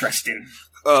interesting.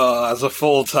 As a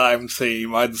full time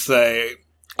team, I'd say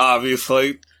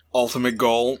obviously ultimate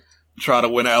goal. Try to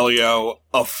win Elio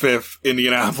a 5th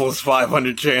Indianapolis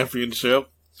 500 championship.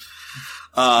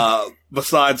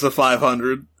 Besides the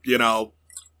 500,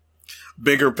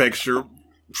 bigger picture,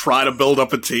 try to build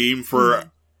up a team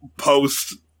for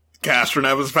post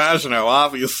Castroneves Pagenaud,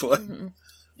 obviously.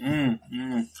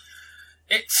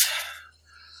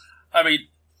 I mean,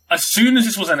 as soon as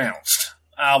this was announced,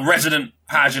 our resident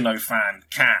Pagenaud fan,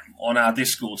 Cam, on our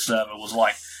Discord server was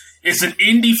like, it's an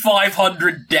Indy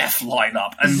 500 death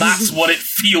lineup, and that's what it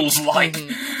feels like.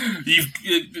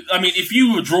 If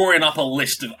you were drawing up a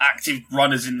list of active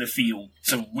runners in the field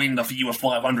to win for you a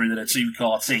 500 in a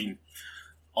 2-car team,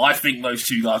 I think those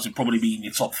two guys would probably be in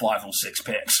your top 5 or 6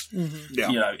 picks.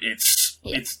 Yeah. It's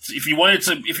if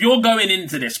you're going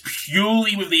into this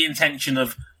purely with the intention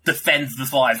of defend the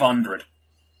 500.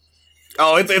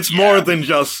 Oh, it's more than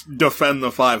just defend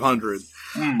the 500.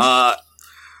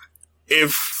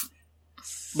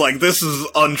 This is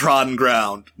untrodden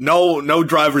ground. No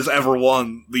driver's ever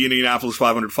won the Indianapolis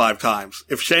 500 5 times.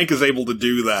 If Shank is able to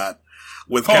do that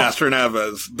with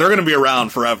Castroneves, they're going to be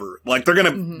around forever. They're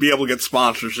going to be able to get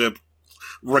sponsorship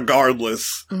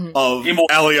regardless of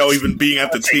Elio even being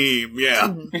at the team.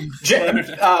 Yeah.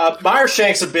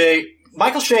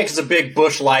 Michael Shank is a big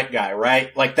Busch Light guy, right?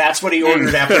 That's what he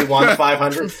ordered after he won the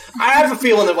 500. I have a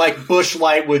feeling that Busch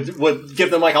Light would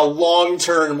give them a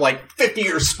long-term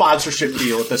 50-year sponsorship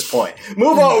deal at this point.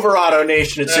 Move over, Auto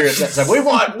Nation and SiriusXM.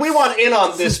 We want in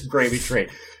on this gravy train.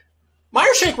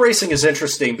 Meyer Shank Racing is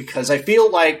interesting because I feel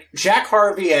like Jack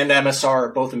Harvey and MSR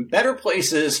are both in better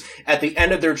places at the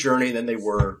end of their journey than they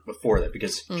were before that,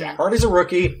 because Jack Harvey's a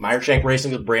rookie, Meyer Shank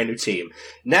Racing is a brand new team.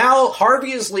 Now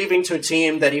Harvey is leaving to a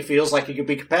team that he feels like he could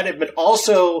be competitive, but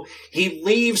also he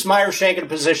leaves Meyer Shank in a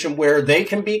position where they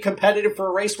can be competitive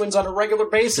for race wins on a regular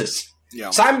basis.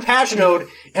 Yeah. Simon Pagenaud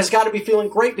has got to be feeling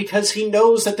great because he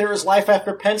knows that there is life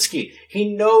after Penske.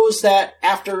 He knows that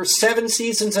after 7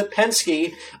 seasons at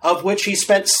Penske, of which he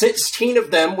spent 16 of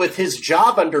them with his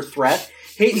job under threat,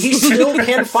 he still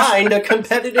can find a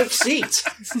competitive seat.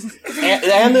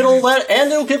 And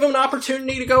it'll give him an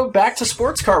opportunity to go back to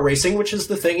sports car racing, which is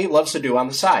the thing he loves to do on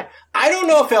the side. I don't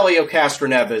know if Helio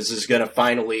Castroneves is going to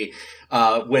finally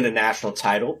win a national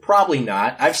title. Probably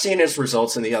not. I've seen his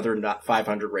results in the other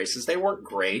 500 races. They weren't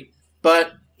great.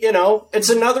 But, it's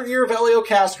another year of Helio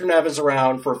Castroneves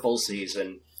around for a full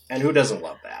season. And who doesn't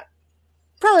love that?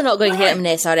 Probably not going to get him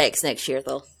an SRX next year,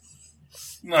 though.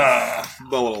 The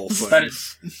little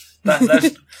things.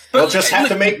 We'll just have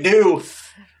to make do.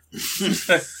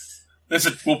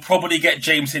 Listen, we'll probably get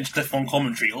James Hinchcliffe on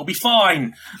commentary. It'll be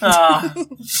fine.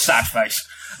 Sad face.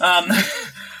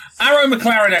 Arrow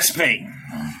McLaren SP.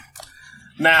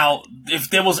 Now, if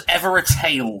there was ever a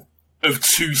tale of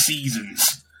 2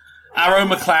 seasons, Arrow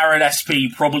McLaren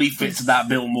SP probably fits that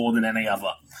bill more than any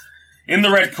other. In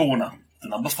the red corner, the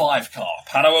number 5 car,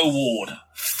 Pato O'Ward,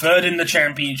 3rd in the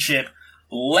championship,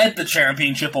 led the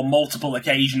championship on multiple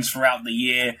occasions throughout the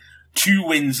year, 2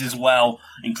 wins as well,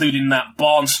 including that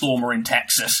barnstormer in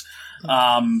Texas.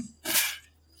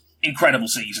 Incredible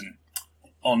season.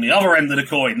 On the other end of the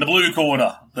coin, the blue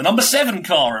corner, the number 7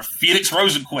 car of Felix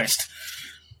Rosenqvist.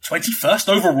 21st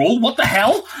overall? What the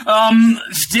hell?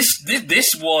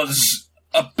 This was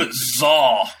a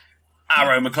bizarre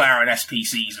Arrow McLaren SP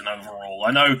season overall.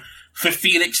 I know for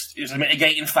Felix, it was a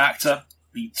mitigating factor.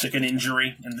 He took an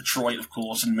injury in Detroit, of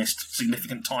course, and missed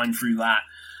significant time through that.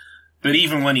 But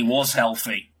even when he was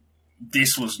healthy,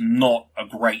 this was not a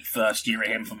great first year at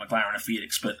him for McLaren and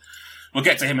Felix. But we'll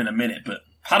get to him in a minute. But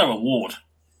Pato O'Ward.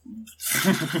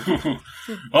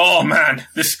 Oh man,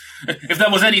 if there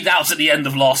was any doubts at the end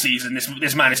of last season,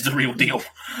 this man is the real deal.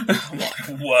 My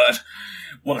word,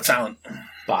 what a talent.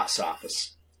 Box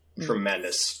office.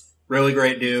 Tremendous. Really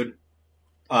great dude.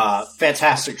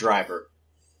 Fantastic driver.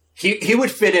 He would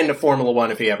fit into Formula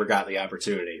One if he ever got the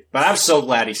opportunity. But I'm so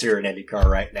glad he's here in IndyCar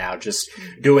right now, just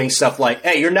doing stuff like,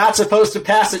 hey, you're not supposed to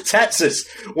pass at Texas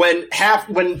when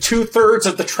 2/3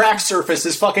 of the track surface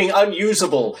is fucking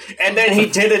unusable. And then he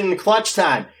did it in clutch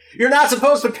time. You're not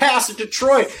supposed to pass at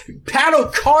Detroit.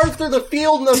 Pato carved through the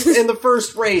field in the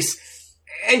first race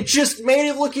and just made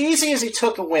it look easy as he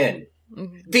took a win.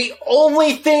 The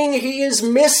only thing he is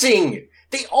missing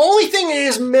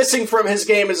from his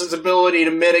game is his ability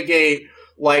to mitigate,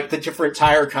 like, the different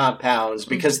tire compounds,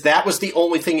 because that was the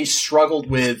only thing he struggled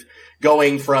with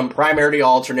going from primary to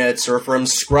alternates or from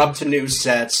scrub to new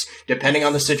sets, depending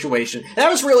on the situation. That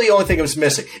was really the only thing he was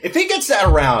missing. If he gets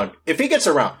around,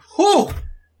 whew,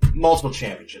 multiple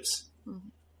championships.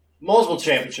 Multiple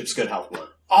championships could help one.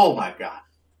 Oh my god.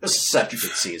 This is such a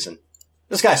good season.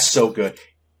 This guy's so good.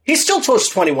 He's still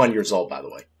just 21 years old, by the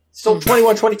way. Still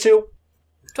 21, 22?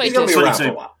 He's going to be around for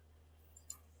a while.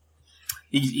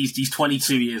 He's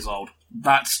 22 years old.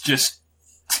 That's just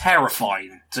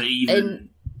terrifying to even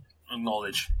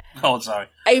acknowledge. Oh, sorry.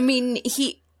 I mean,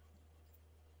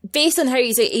 based on how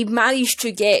he managed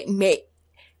to get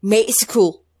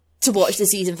Mexico to watch the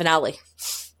season finale.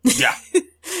 Yeah.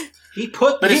 he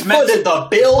put in the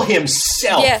bill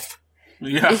himself. Yeah.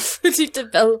 He put in the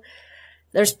bill.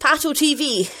 There's Pato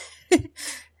TV.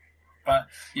 But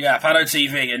yeah, Pato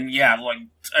TV,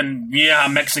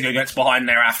 and Mexico gets behind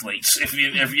their athletes.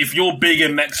 If you're big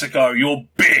in Mexico, you're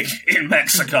big in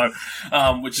Mexico,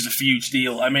 which is a huge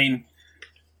deal. I mean,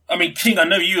 King, I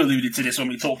know you alluded to this when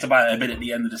we talked about it a bit at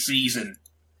the end of the season.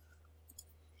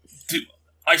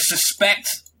 I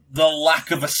suspect the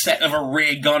lack of a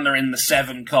rear gunner in the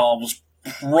 7 car was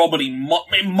probably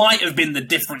it might have been the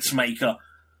difference maker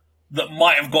that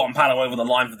might have gotten Pato over the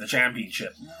line for the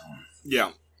championship.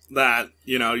 Yeah. That,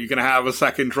 you can have a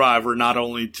second driver not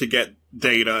only to get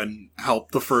data and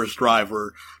help the first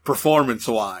driver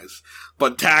performance-wise,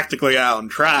 but tactically out on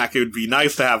track, it would be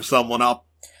nice to have someone up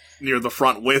near the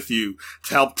front with you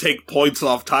to help take points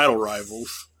off title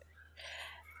rivals.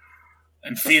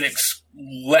 And Felix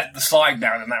let the side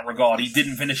down in that regard. He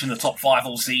didn't finish in the top 5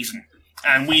 all season.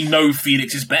 And we know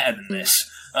Felix is better than this.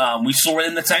 We saw it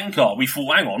in the 10 car. We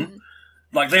thought, hang on.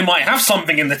 Like, they might have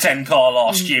something in the 10 car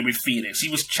last year with Felix. He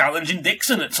was challenging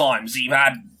Dixon at times. He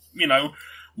had,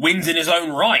 wins in his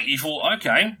own right. He thought,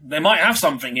 okay, they might have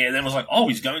something here. Then was like, oh,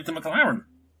 he's going to McLaren.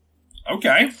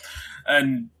 Okay.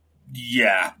 And,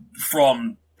 yeah,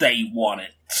 from day one,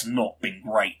 it's not been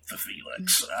great for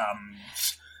Felix.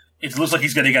 It looks like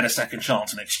he's going to get a second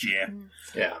chance next year.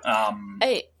 Yeah.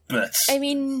 But, I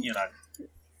mean...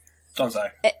 Don't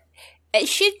say. It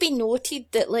should be noted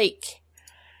that,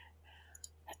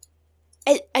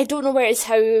 I don't know where it's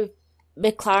how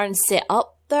McLaren set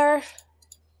up their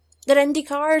Indy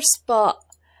cars, but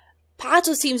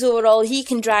Pato seems overall he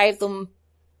can drive them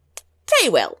pretty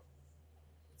well.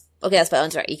 Okay, that's what I'm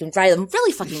right. He can drive them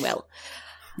really fucking well.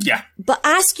 Yeah. But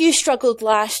Askew struggled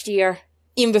last year,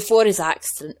 even before his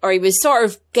accident, or he was sort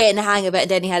of getting the hang of it,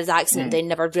 and then he had his accident, and then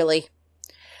never really.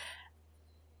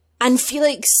 And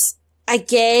Felix,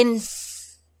 again,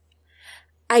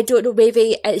 I don't know,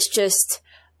 maybe it's just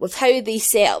with how they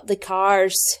set up the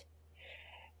cars,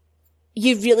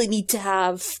 you really need to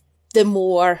have the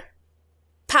more...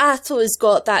 Pato has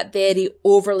got that very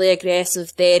overly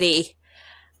aggressive,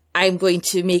 I'm going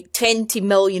to make 20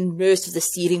 million moves with the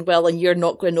steering wheel and you're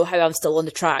not going to know how I'm still on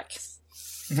the track.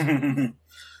 And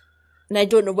I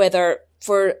don't know whether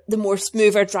for the more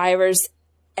smoother drivers,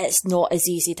 it's not as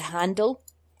easy to handle.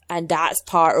 And that's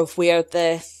part of where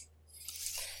the...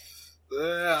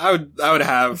 I would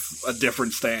have a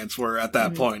different stance where at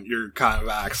that point you're kind of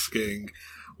asking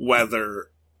whether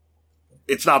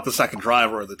it's not the second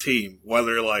driver of the team,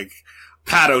 whether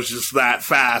Pato's just that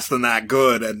fast and that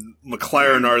good and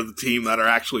McLaren are the team that are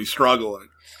actually struggling.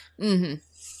 Mm-hmm.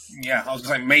 Yeah, I was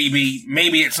going to say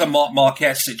maybe it's a Marc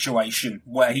Marquez situation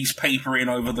where he's papering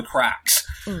over the cracks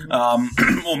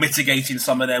or mitigating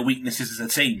some of their weaknesses as a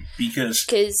team because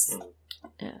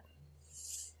yeah.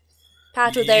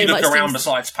 Pato very you look much around seems...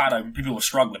 besides Pato, people were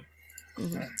struggling.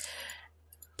 Mm-hmm.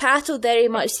 Pato very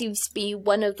much seems to be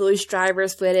one of those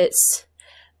drivers where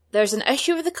there's an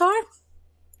issue with the car,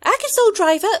 I can still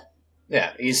drive it.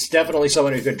 Yeah, he's definitely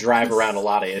someone who could drive around a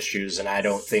lot of issues, and I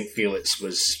don't think Felix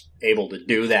was able to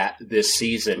do that this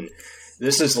season.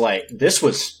 This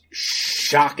was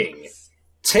shocking.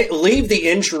 Leave the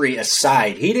injury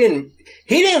aside. He didn't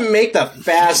make the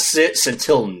fast sits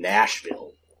until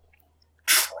Nashville.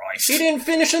 Christ. He didn't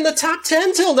finish in the top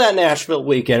 10 till that Nashville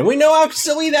weekend. We know how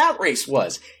silly that race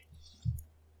was.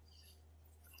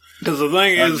 Because the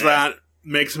thing is that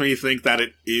makes me think that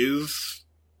it is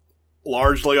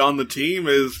largely on the team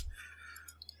is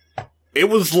it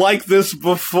was like this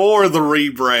before the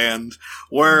rebrand,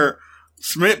 where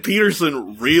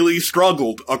Schmidt-Peterson really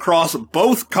struggled across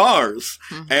both cars,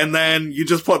 and then you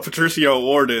just put Patricio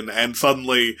Ward in, and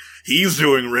suddenly he's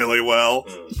doing really well.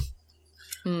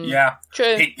 Yeah.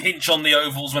 True. Hinch on the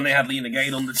ovals when they had Lena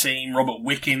Gade on the team. Robert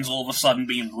Wickens all of a sudden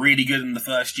being really good in the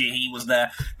first year he was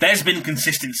there. There's been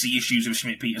consistency issues with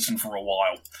Schmidt-Peterson for a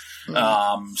while.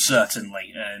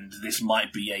 Certainly. And this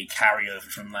might be a carryover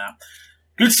from that.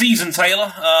 Good season,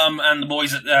 Taylor, and the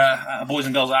boys and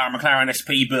girls at Aaron McLaren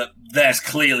SP, but there's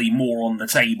clearly more on the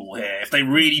table here. If they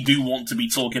really do want to be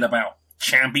talking about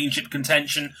championship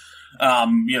contention,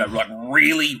 like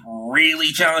really,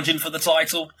 really challenging for the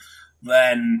title,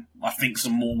 then I think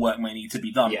some more work may need to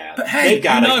be done. Yeah, but hey, they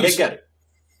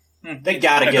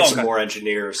gotta get some more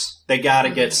engineers. They gotta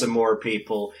get some more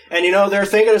people. And they're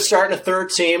thinking of starting a third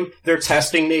team. They're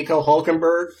testing Nico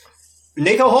Hulkenberg.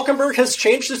 Nico Hulkenberg has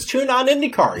changed his tune on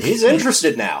IndyCar. He's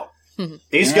interested now.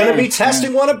 He's going to be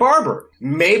testing one at Barber.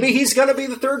 Maybe he's going to be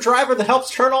the third driver that helps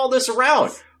turn all this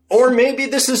around. Or maybe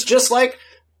this is just like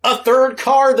a third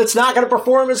car that's not going to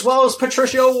perform as well as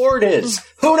Patricio Ward is.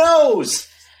 Who knows?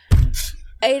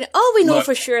 And all we know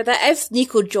for sure that if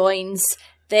Nico joins,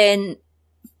 then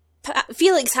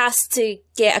Felix has to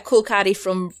get a co-carry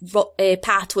from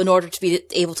Pato in order to be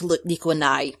able to look Nico in the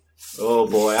eye. Oh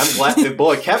boy, I'm glad.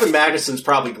 Boy, Kevin Magnuson's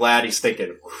probably glad. He's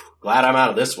thinking, glad I'm out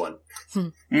of this one.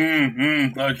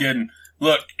 No kidding.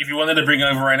 Look, if you wanted to bring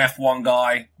over an F1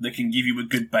 guy that can give you a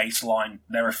good baseline,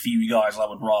 there are a few guys I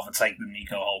would rather take than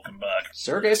Nico Hulkenberg.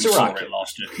 Sergei Sirotkin.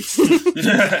 Last year.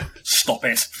 Stop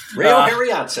it. Rio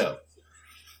Harriato.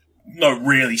 No,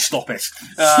 really, stop it.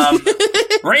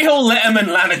 Rahal, Letterman,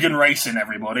 Lanigan Racing,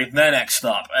 everybody. They're next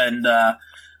up. And,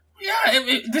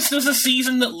 this was a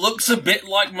season that looks a bit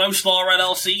like most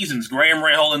RLL seasons. Graham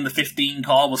Rahal in the 15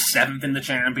 car was 7th in the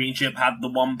championship, had the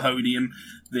one podium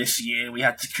this year. We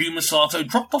had Takuma Sato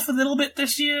dropped off a little bit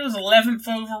this year, was 11th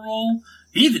overall.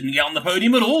 He didn't get on the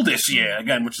podium at all this year,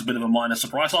 again, which is a bit of a minor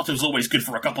surprise. Sato was always good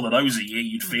for a couple of those a year,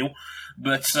 you'd feel.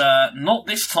 But not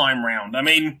this time round. I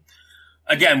mean,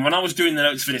 again, when I was doing the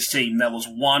notes for this team, there was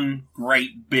one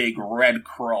great big red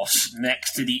cross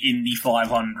next to the Indy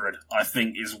 500, I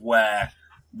think is where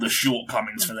the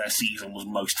shortcomings for their season was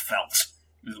most felt.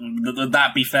 Would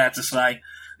that be fair to say?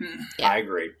 I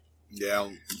agree. Yeah.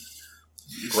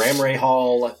 Graham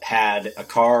Rahal had a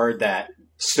car that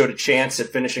stood a chance at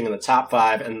finishing in the top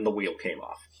 5, and the wheel came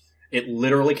off. It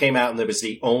literally came out, and it was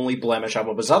the only blemish on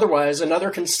what was otherwise another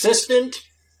consistent...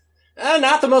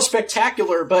 not the most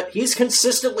spectacular, but he's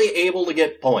consistently able to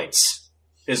get points,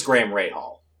 is Graham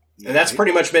Rahal. And that's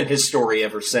pretty much been his story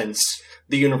ever since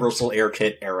the Universal Air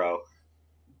Kit era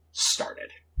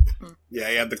started. Yeah,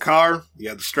 he had the car, he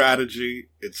had the strategy.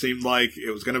 It seemed like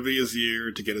it was going to be his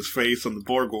year to get his face on the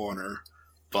Borg Warner,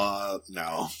 but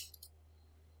no.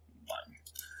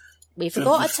 We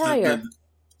forgot a tire.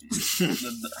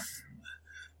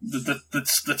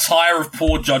 The tire of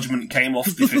poor judgment came off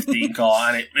the 15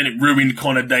 car, and it ruined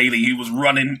Connor Daly, who was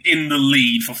running in the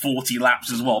lead for 40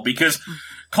 laps as well, because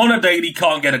Connor Daly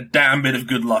can't get a damn bit of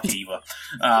good luck either.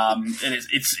 And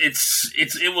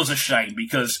it was a shame,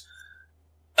 because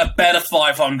a better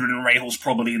 500 and Rahal's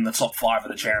probably in the top 5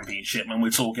 of the championship, and we're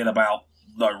talking about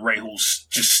Rahal's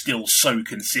just still so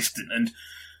consistent. And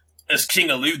as King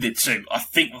alluded to, I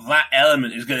think that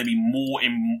element is going to be more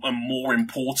and more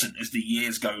important as the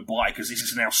years go by, because this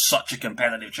is now such a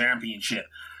competitive championship.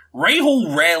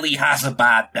 Rahal rarely has a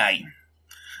bad day.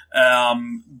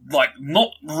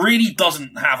 Not really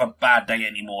doesn't have a bad day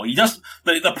anymore. He just,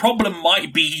 the problem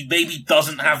might be he maybe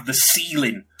doesn't have the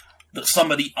ceiling that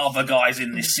some of the other guys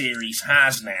in this series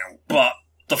has now, but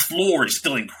the floor is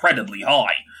still incredibly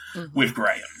high with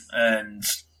Graham, and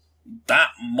that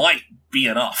might be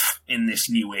enough in this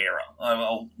new era,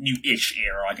 new-ish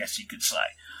era, I guess you could say.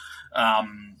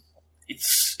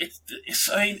 It's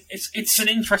an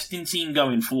interesting team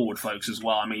going forward, folks, as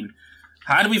well. I mean,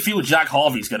 how do we feel Jack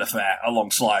Harvey's going to fare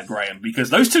alongside Graham? Because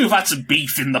those two have had some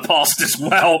beef in the past as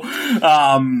well.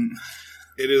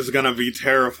 It is going to be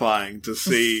terrifying to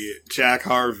see Jack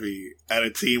Harvey at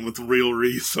a team with real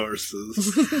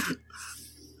resources.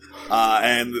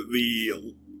 And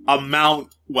the amount,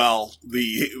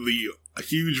 the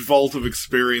huge vault of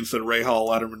experience that Rahal,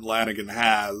 Letterman, Lanigan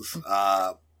has.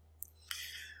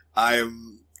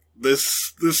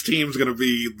 This team's going to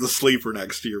be the sleeper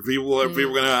next year. We were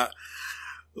going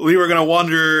to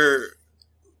wonder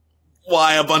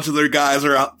why a bunch of their guys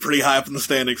are pretty high up in the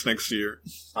standings next year.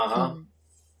 Uh-huh.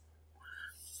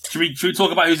 Should we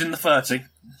talk about who's in the 30?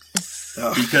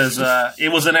 because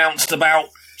it was announced about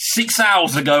 6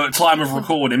 hours ago at time of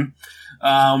recording.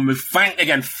 Thank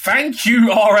you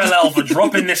RLL for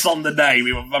dropping this on the day.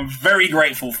 I'm very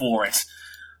grateful for it.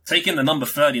 Taking the number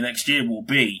 30 next year will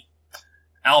be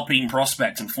Alpine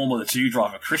prospect and Formula 2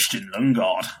 driver Christian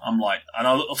Lundgaard. And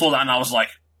I saw that and I was like,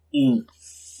 ooh,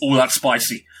 that's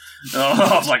spicy.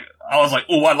 I was like,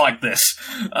 oh, I like this.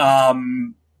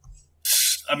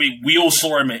 We all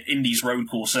saw him at Indy's road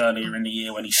course earlier in the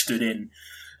year when he stood in,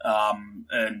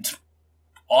 and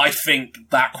I think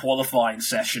that qualifying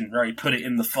session where he put it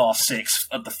in the fast six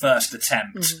at the first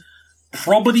attempt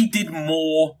probably did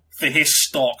more for his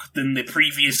stock than the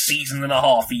previous season and a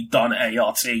half he'd done at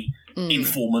ART in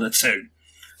Formula 2.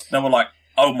 They were like,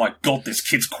 oh my god, this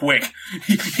kid's quick.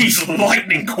 He's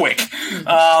lightning quick.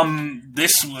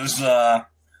 This was,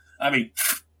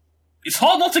 it's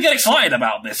hard not to get excited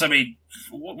about this.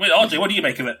 RJ, what do you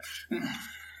make of it?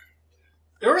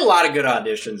 There were a lot of good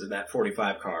auditions in that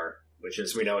 45 car, which,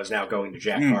 as we know, is now going to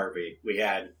Jack Harvey. We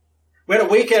had a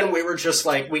weekend we were just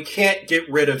like, we can't get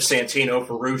rid of Santino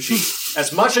Ferrucci.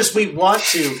 As much as we want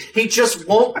to, he just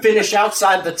won't finish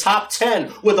outside the top 10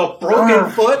 with a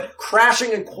broken foot,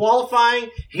 crashing and qualifying.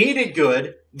 He did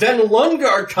good. Then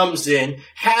Lundgaard comes in,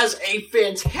 has a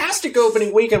fantastic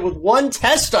opening weekend with one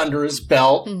test under his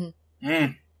belt.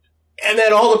 And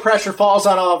then all the pressure falls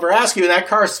on Oliver Askew, and that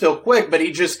car's still quick, but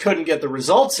he just couldn't get the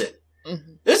results in.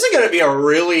 This is going to be a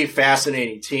really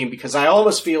fascinating team because I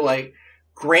almost feel like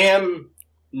Graham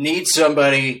needs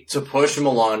somebody to push him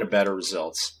along to better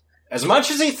results. As much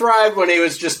as he thrived when he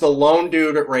was just the lone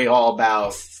dude at Rahal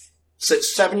about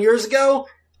 7 years ago,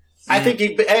 I think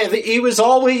he was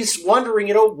always wondering,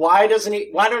 why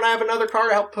don't I have another car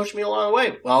to help push me along the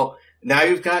way? Well, now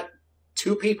you've got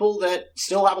two people that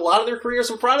still have a lot of their careers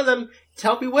in front of them to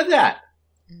help you with that.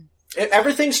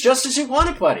 Everything's just as you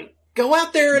want it, buddy. Go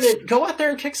out there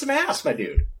and kick some ass, my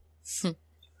dude.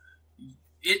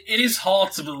 It is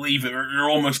hard to believe that we're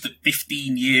almost at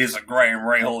 15 years of Graham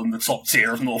Rahal in the top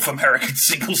tier of North American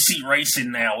single-seat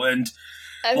racing now, and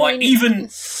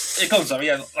it goes on.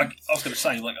 Yeah, I was going to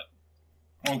say, what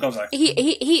goes on?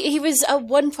 He was at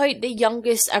one point the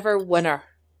youngest ever winner.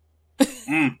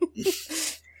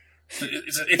 He's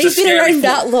been around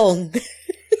that long. And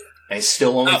he's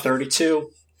still only 32.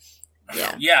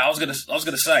 Yeah. I was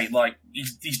gonna say,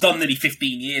 he's done nearly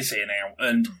 15 years here now,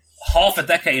 and half a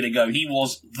decade ago he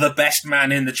was the best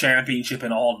man in the championship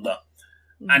in a Honda,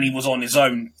 and he was on his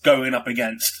own going up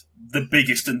against the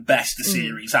biggest and best the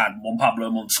series had, Juan Pablo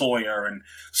Montoya and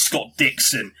Scott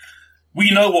Dixon.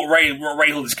 We know what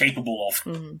Rahal is capable of,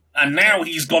 and now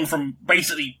he's gone from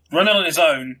basically running on his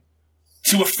own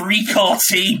to a 3-car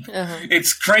team.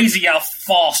 It's crazy how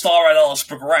fast RLL has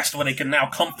progressed when they can now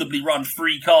comfortably run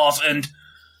 3 cars, and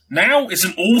now it's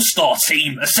an all-star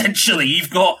team, essentially. You've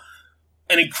got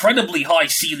an incredibly high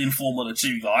ceiling Formula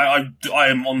 2 guy. I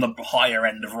am on the higher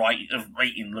end of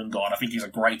rating Lundgaard. I think he's a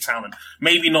great talent.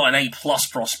 Maybe not an A-plus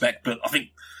prospect, but I think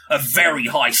a very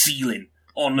high ceiling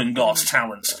on Lundgaard's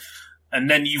talents. And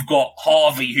then you've got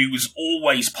Harvey, who was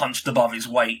always punched above his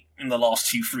weight in the last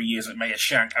 2-3 years at Meyer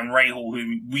Shank, and Rahal,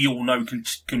 who we all know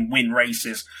can win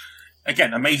races.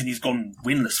 Again, amazing he's gone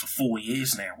winless for 4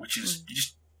 years now, which is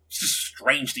just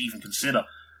strange to even consider.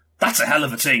 That's a hell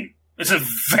of a team. It's a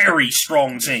very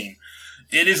strong team.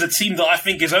 It is a team that I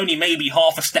think is only maybe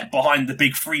half a step behind the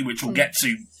big three, which we'll get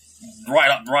to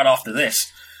right after this.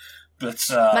 But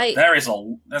there's a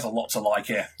lot to like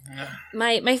here.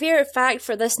 My favourite fact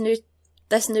for this new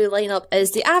lineup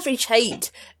is the average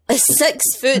height is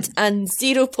 6 foot and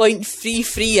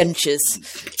 0.33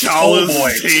 inches. Oh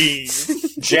boy!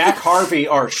 Jack Harvey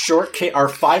are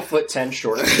 5'10"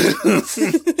 short.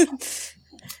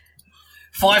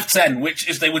 5'10", which,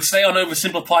 as they would say on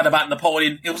Oversimplified about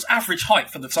Napoleon, it was average height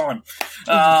for the time.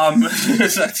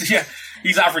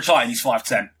 He's average height and he's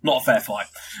 5'10". Not a fair fight.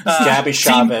 Gabby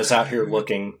Chavez out here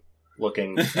looking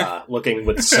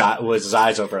with his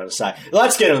eyes over on the side.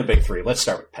 Let's get into the big three. Let's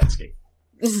start with Penske.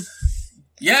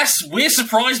 Yes, we're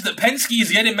surprised that Penske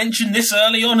is getting mentioned this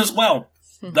early on as well.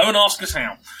 Don't ask us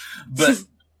how. But,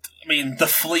 the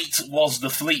fleet was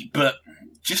the fleet, but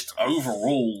just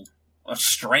overall, a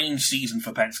strange season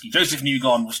for Penske. Joseph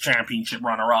Newgarden was championship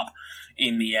runner-up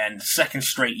in the end. Second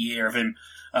straight year of him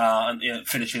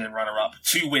finishing in runner-up.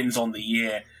 2 wins on the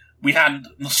year. We had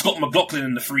Scott McLaughlin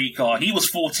in the 3 car. He was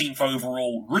 14th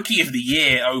overall, Rookie of the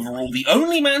Year overall, the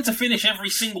only man to finish every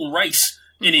single race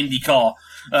in IndyCar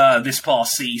this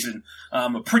past season.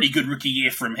 A pretty good rookie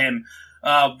year from him.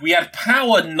 We had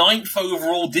Power 9th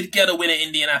overall, did get a win at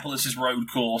Indianapolis's road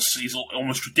course. He's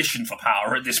almost tradition for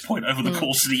Power at this point over the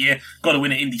course of the year. Got to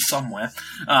win at Indy somewhere.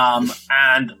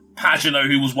 And Pagenaud,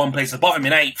 who was one place above him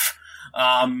in 8th,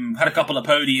 had a couple of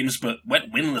podiums, but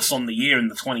went winless on the year in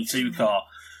the 22 car.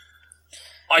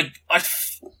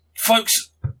 Folks,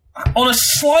 on a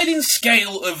sliding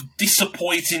scale of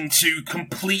disappointing to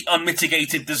complete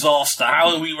unmitigated disaster,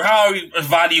 how are we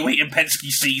evaluating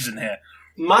Penske's season here?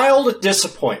 Mild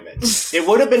disappointment. It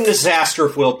would have been disaster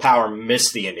if Will Power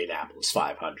missed the Indianapolis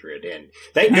 500, and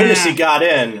thank goodness he got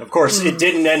in. Of course, it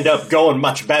didn't end up going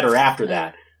much better after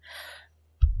that.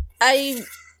 I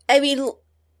mean,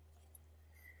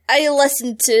 I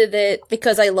listened to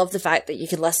because I love the fact that you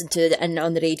can listen to it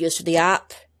on the radios through the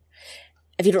app.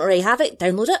 If you don't already have it,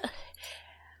 download it.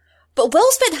 But Will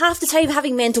spent half the time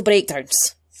having mental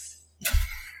breakdowns.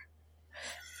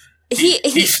 He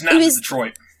snapped at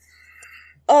Detroit.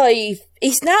 Oh,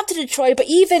 he snapped to Detroit, but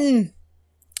even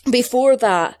before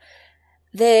that,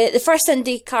 the first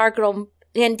Indy Grand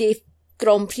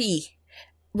Prix,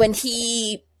 when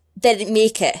he didn't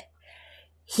make it,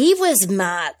 he was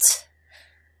mad.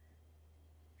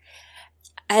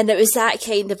 And it was that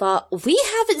kind of we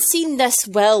haven't seen this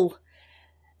Will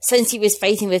since he was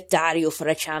fighting with Dario for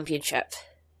a championship.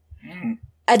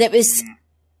 And it was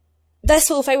this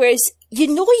whole thing where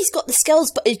he's got the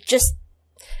skills, but it's just,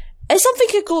 if something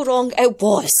could go wrong, it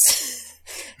was.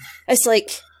 It's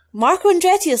like, Marco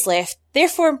Andretti has left,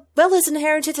 therefore Will has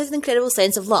inherited his incredible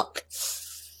sense of luck.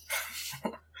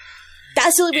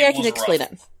 That's the only way I can explain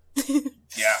it.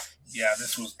 Yeah,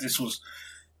 this was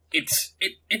it's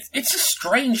a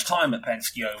strange time at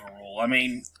Penske overall. I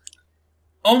mean,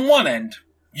 on one end,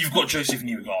 you've got Joseph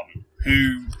Newgarden,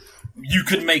 who you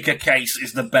could make a case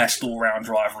is the best all-round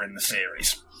driver in the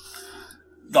series.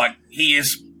 Like, he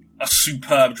is a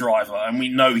superb driver, and we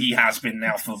know he has been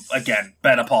now for, again,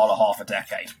 better part of half a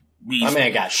decade. My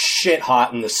man got shit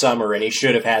hot in the summer, and he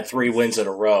should have had 3 wins in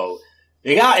a row.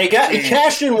 He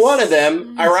cashed in one of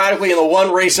them, ironically, in the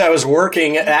one race I was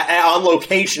working on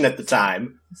location at the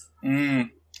time. And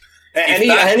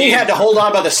he had to hold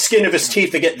on by the skin of his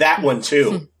teeth to get that one,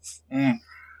 too.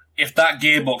 If that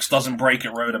gearbox doesn't break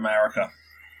at Road America,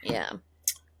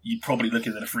 you're probably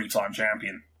looking at a 3-time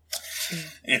champion.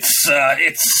 It's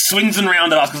swings and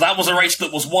roundabouts, because that was a race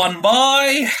that was won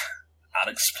by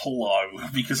Alex Palou,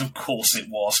 because of course it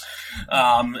was.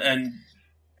 And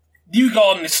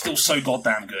Newgarden is still so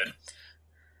goddamn good.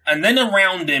 And then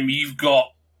around him, you've got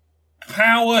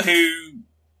Power, who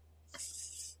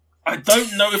I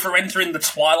don't know if we're entering the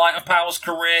twilight of Power's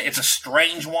career. It's a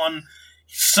strange one.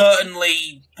 He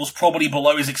certainly was probably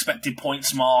below his expected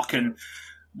points mark and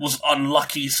was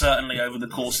unlucky, certainly, over the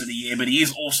course of the year, but he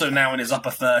is also now in his upper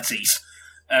 30s,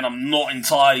 and I'm not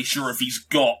entirely sure if he's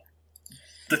got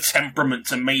the temperament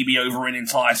to maybe over an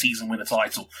entire season win a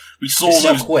title. We saw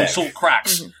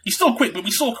cracks. He's still quick, but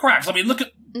we saw cracks. I mean, look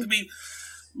at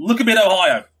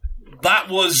Mid-Ohio. That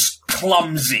was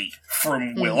clumsy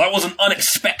from Will. That was an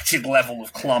unexpected level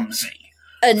of clumsy.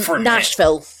 And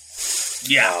Nashville.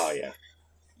 Yeah. Oh, yeah.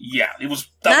 Yeah, it was...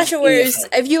 Nashville was,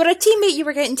 if you were a teammate, you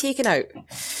were getting taken out.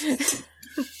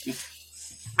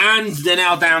 And they're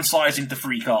now downsizing to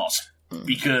 3 cars,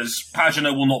 because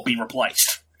Pagenaud will not be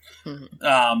replaced.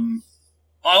 I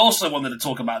also wanted to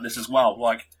talk about this as well.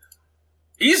 Like,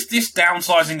 is this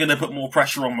downsizing going to put more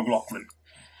pressure on McLaughlin?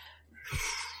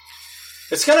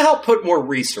 It's going to help put more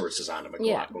resources onto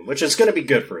McLaughlin, which is going to be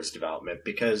good for his development,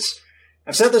 because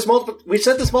we've said this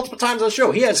multiple times on the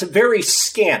show. He has a very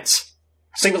scant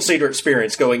single-seater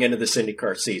experience going into this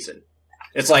IndyCar season.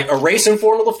 It's like a race in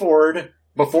Formula Ford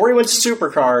before he went to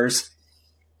supercars,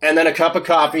 and then a cup of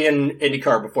coffee in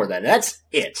IndyCar before that. That's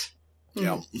it.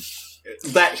 Yeah.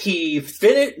 That he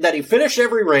finished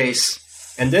every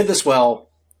race and did this well.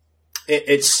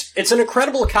 It's an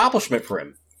incredible accomplishment for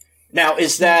him. Now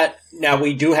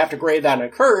we do have to grade that on a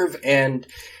curve, and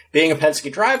being a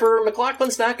Penske driver,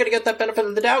 McLaughlin's not going to get that benefit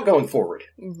of the doubt going forward.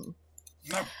 No.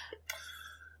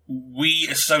 We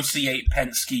associate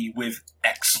Penske with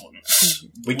excellence.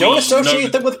 We don't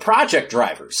associate them with project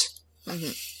drivers.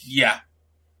 Yeah.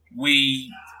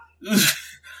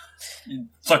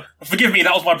 So, forgive me,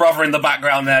 that was my brother in the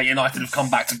background there. United have come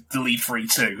back to lead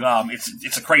 3-2.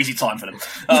 It's a crazy time for them.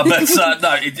 No,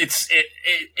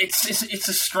 it's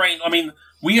a strange... I mean,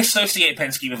 we associate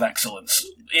Penske with excellence.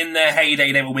 In their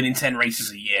heyday, they were winning 10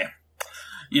 races a year.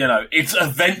 You know, it's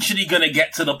eventually going to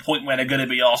get to the point where they're going to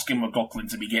be asking McLaughlin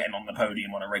to be getting on the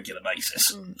podium on a regular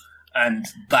basis. And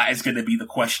that is going to be the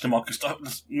question mark.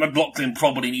 McLaughlin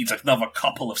probably needs another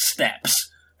couple of steps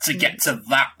to get to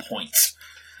that point.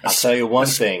 I'll tell you one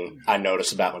thing I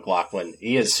noticed about McLaughlin.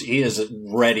 He is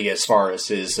ready as far as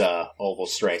his oval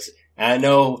strengths. And I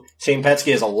know St.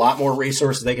 Penske has a lot more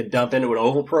resources they could dump into an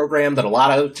oval program than a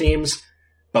lot of other teams,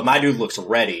 but my dude looks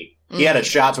ready. He had a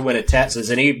shot to win at Texas,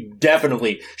 and he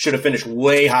definitely should have finished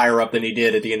way higher up than he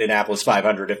did at the Indianapolis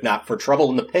 500, if not for trouble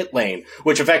in the pit lane,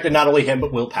 which affected not only him,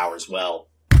 but Will Power as well.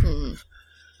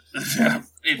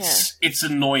 It's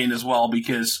annoying as well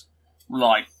because,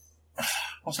 like,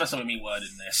 what's the best way of me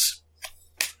wording this?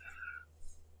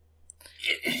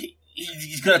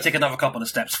 He's going to take another couple of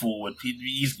steps forward.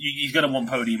 He's going to want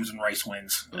podiums and race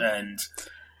wins, and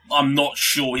I'm not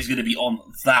sure he's going to be on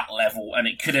that level, and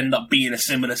it could end up being a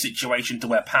similar situation to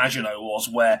where Pagenaud was,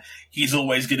 where he's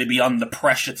always going to be under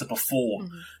pressure to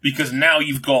perform, because now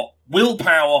you've got Will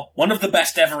Power, one of the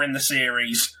best ever in the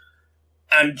series,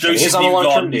 and Joseph he's on a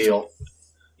long-term deal.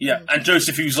 Yeah, and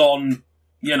Joseph, who's on,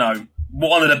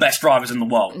 one of the best drivers in the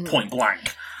world, point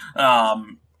blank.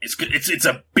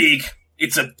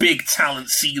 It's a big talent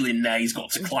ceiling there he's got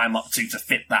to climb up to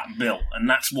fit that bill, and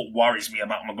that's what worries me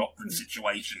about McLaughlin's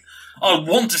situation. I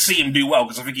want to see him do well,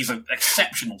 because I think he's an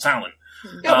exceptional talent.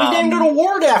 Yeah, we named an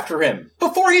award after him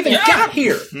before he even got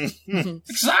here.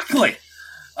 Exactly.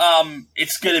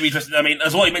 It's going to be interesting. I mean,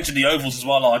 as well, you mentioned the ovals as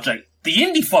well, RJ. The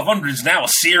Indy 500 is now a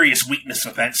serious weakness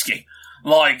for Penske.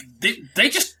 Like, they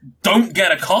just don't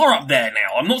get a car up there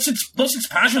now. I'm not since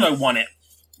Pagenaud won it,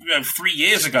 3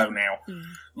 years ago now.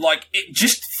 Like, it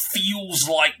just feels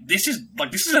like this is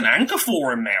an anchor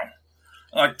for him now.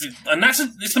 And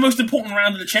it's the most important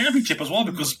round of the championship as well,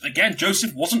 because again,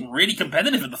 Joseph wasn't really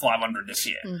competitive at the 500 this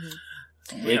year.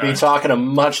 We'd be talking a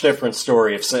much different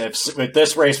story if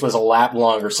this race was a lap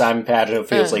longer. Simon Pagenaud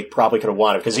feels like probably could have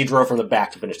won it because he drove from the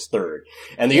back to finish third.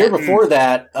 And the year before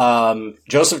that,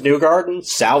 Joseph Newgarden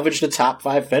salvaged a top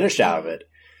 5 finish out of it.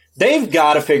 They've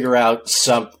got to figure out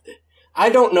something. I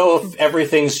don't know if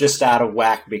everything's just out of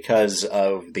whack because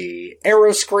of the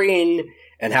aero screen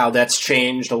and how that's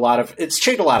changed a lot of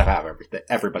how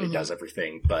everybody does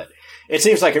everything, but it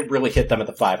seems like it really hit them at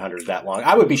the 500 that long.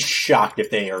 I would be shocked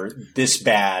if they are this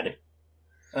bad.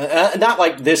 Not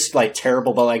like this, like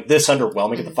terrible, but like this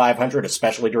underwhelming at the 500,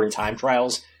 especially during time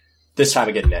trials, this time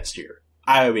again next year.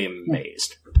 I would be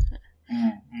amazed.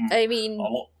 I mean,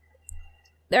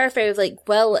 their favorite, like,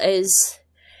 Will is...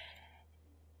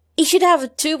 He should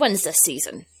have 2 wins this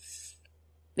season.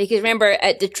 Because remember,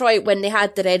 at Detroit, when they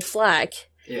had the red flag,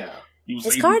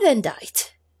 his car then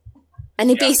died. And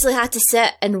he basically had to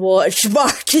sit and watch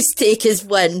Marcus take his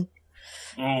win.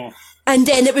 And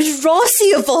then it was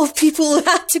Rossi, of all people, who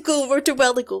had to go over to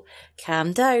Will and go,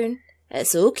 calm down,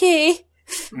 it's okay.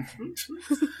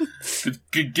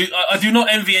 I do not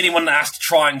envy anyone that has to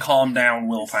try and calm down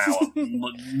Will Power.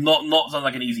 Not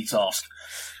like an easy task.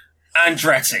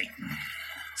 Andretti.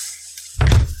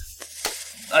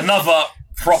 Another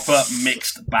proper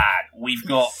mixed bag. We've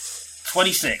got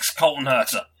 26, Colton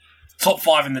Herta, top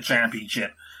 5 in the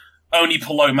championship. Only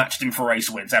Palou matched him for race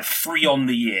wins. Had 3 on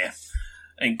the year,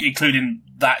 including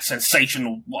that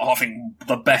sensational, I think,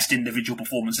 the best individual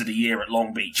performance of the year at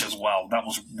Long Beach as well. That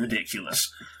was ridiculous.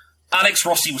 Alex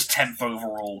Rossi was 10th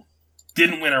overall.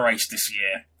 Didn't win a race this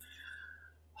year.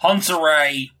 Hunter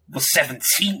Ray was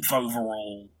 17th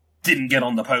overall. Didn't get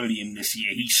on the podium this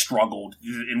year. He struggled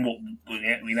in what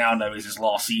we now know is his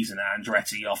last season at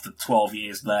Andretti after 12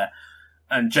 years there.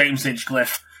 And James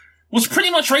Hinchcliffe was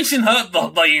pretty much racing hurt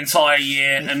the entire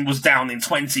year and was down in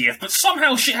 20th, but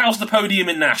somehow shithoused the podium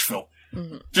in Nashville.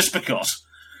 Just because.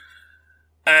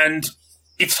 And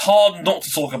it's hard not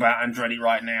to talk about Andretti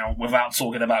right now without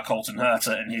talking about Colton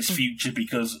Herta and his future,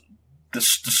 because the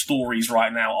stories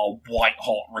right now are white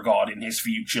hot regarding his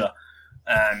future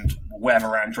and whether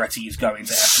Andretti is going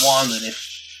to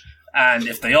F1, and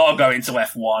if they are going to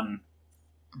F1,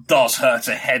 does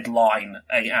Herta headline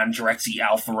a Andretti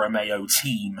Alfa Romeo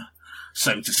team,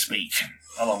 so to speak,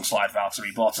 alongside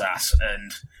Valtteri Bottas?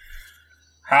 And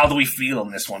how do we feel on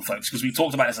this one, folks? Because we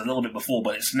talked about this a little bit before,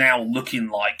 but it's now looking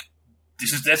like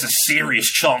there's a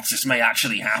serious chance this may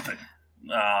actually happen.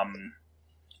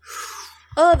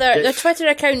 Their Twitter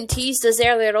account teased us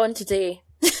earlier on today.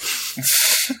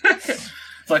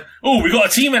 It's like, we got a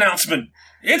team announcement.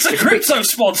 It's a crypto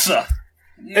sponsor.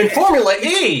 In Formula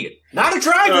E, not a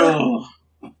driver.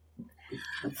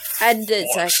 And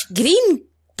it's a green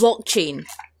blockchain,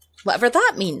 whatever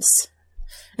that means.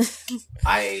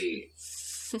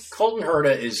 Colton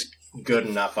Herta is good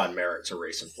enough on merit to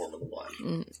race in Formula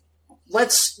One.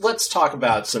 Let's talk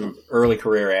about some early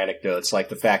career anecdotes, like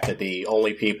the fact that the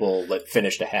only people that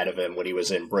finished ahead of him when he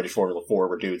was in British Formula 4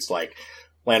 were dudes like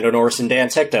Lando Norris and Dan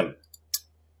Ticktum.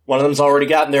 One of them's already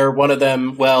gotten there. One of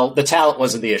them, well, the talent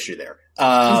wasn't the issue there.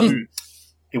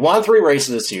 He won 3 races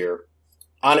this year.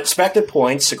 On expected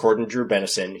points, according to Drew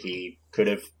Bennison, he could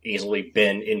have easily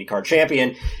been IndyCar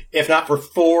champion, if not for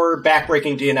 4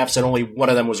 backbreaking DNFs, and only one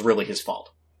of them was really his fault.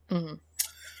 Mm-hmm.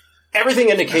 Everything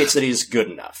indicates that he's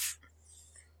good enough.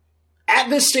 At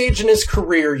this stage in his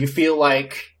career, you feel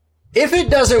like, if it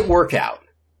doesn't work out,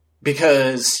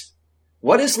 because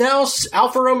what is now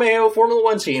Alfa Romeo Formula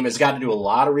One team has got to do a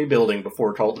lot of rebuilding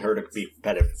before Colton Herta could be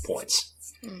competitive for points.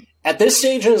 At this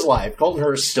stage in his life, Colton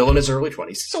Herta is still in his early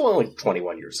 20s, still only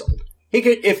 21 years old. He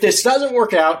could, if this doesn't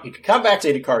work out, he could come back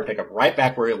to IndyCar and pick up right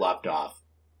back where he left off,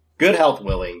 good health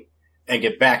willing, and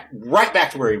get back right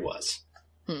back to where he was.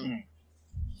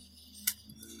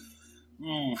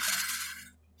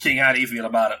 King, how do you feel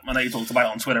about it? I know you talked about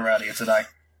it on Twitter earlier today.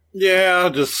 Yeah,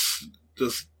 just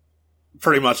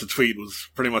pretty much the tweet was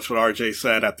pretty much what RJ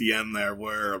said at the end there,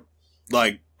 where,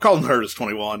 like, Colton Herta is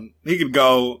 21. He could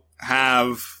go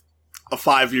have a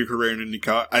 5-year career in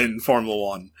IndyCar, in Formula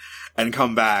One, and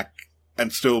come back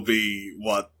and still be,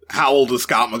 how old is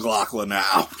Scott McLaughlin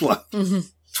now?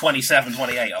 27,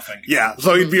 28, I think. Yeah,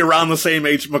 so he'd be around the same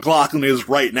age McLaughlin is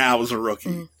right now as a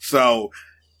rookie. So,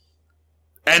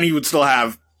 and he would still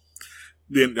have,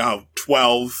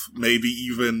 12, maybe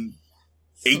even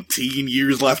 18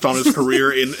 years left on his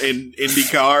career in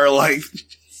IndyCar. Like,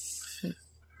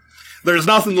 there's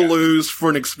nothing to lose for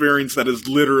an experience that is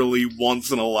literally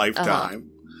once in a lifetime.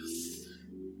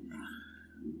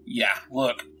 Yeah,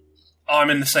 look, I'm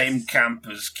in the same camp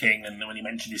as King, and when he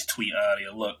mentioned his tweet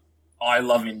earlier, look, I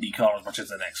love IndyCar as much as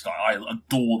the next guy. I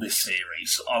adore this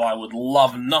series. I would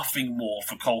love nothing more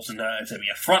for Colton Herta to be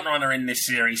a frontrunner in this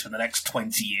series for the next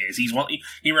 20 years.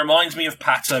 He reminds me of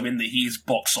Pato in that he is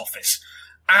box office.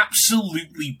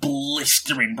 Absolutely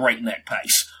blistering breakneck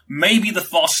pace. Maybe the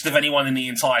fastest of anyone in the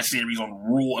entire series on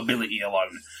raw ability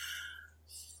alone.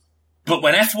 But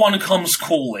when F1 comes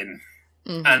calling,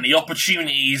 and the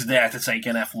opportunity is there to take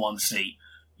an F1 seat,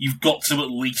 you've got to at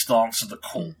least answer the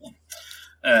call.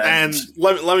 And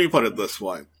let me put it this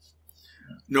way.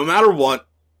 No matter what,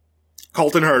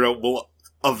 Colton Herta will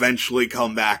eventually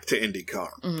come back to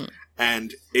IndyCar.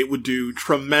 And it would do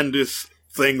tremendous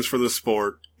things for the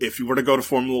sport if you were to go to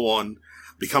Formula One,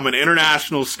 become an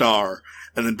international star,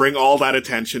 and then bring all that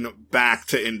attention back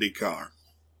to IndyCar.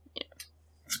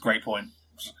 It's a great point.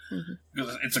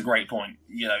 It's a great point.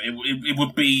 You know, it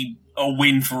would be a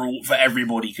win for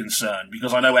everybody concerned,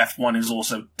 because I know F1 is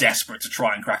also desperate to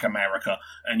try and crack America,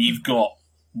 and you've got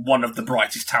one of the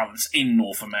brightest talents in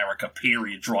North America,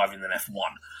 period, driving an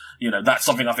F1. You know, that's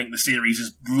something I think the series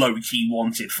has low-key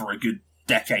wanted for a good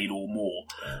decade or more.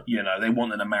 You know, they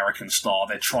want an American star.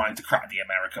 They're trying to crack the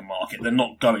American market. They're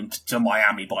not going to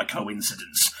Miami by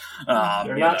coincidence.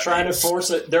 They're not trying to force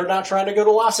it. They're not trying to go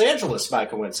to Los Angeles by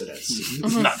coincidence.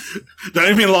 No. Don't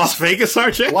you mean Las Vegas,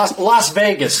 RJ? Las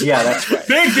Vegas, yeah, that's right.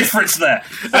 Big difference there.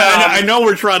 I know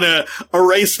we're trying to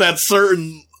erase that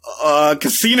certain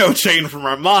casino chain from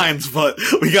our minds, but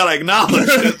we gotta acknowledge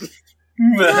it.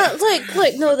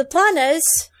 Look, no, the plan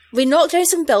is we knock down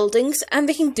some buildings and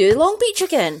we can do Long Beach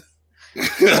again.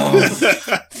 This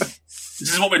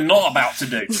is what we're not about to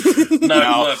do.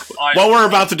 No. Look, what we're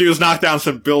about to do is knock down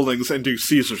some buildings and do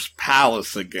Caesar's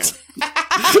Palace again.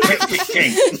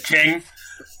 King.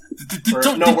 The Did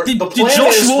plan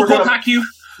Josh is Walcott hack you?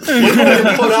 we're going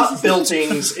to put up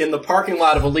buildings in the parking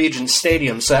lot of Allegiant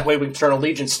Stadium, so that way we can turn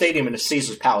Allegiant Stadium into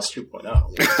Caesar's Palace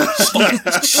 2.0.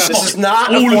 This is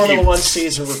not a Formula One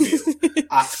season review.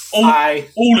 All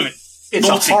of it. It's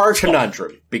a hard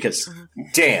conundrum, because,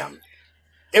 damn,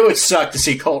 it would suck to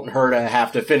see Colton Herta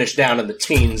have to finish down in the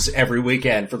teens every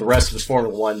weekend for the rest of his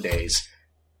Formula One days.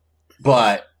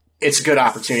 But it's a good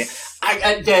opportunity.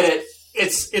 I get it.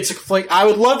 It's a flick. I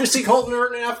would love to see Colton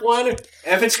Herta in F1.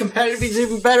 If it's competitive, he's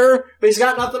even better. But he's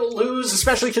got nothing to lose,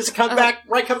 especially because he come back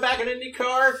in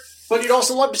IndyCar. But you'd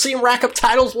also love to see him rack up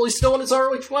titles while he's still in his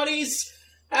early 20s.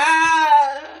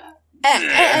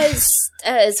 It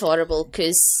is horrible,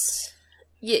 because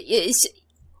if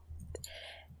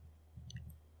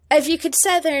you could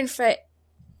sit there and fight,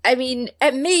 I mean,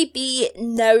 it may be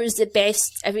now's the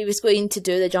best, if he was going to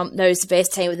do the jump, now's the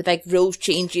best time with the big rule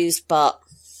changes, but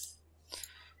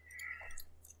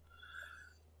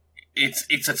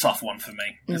It's a tough one for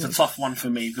me. It's a tough one for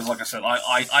me because, like I said,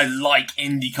 I like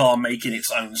IndyCar making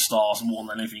its own stars more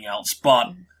than anything else,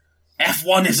 but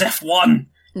F1 is F1.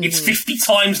 It's 50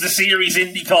 times the series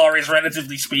IndyCar is,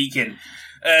 relatively speaking.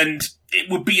 And it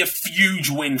would be a huge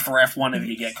win for F1 if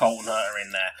you get Colton Herta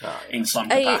in there in some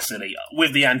capacity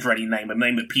with the Andretti name, a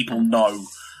name that people know.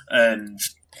 And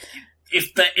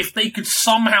if they could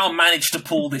somehow manage to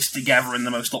pull this together in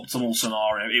the most optimal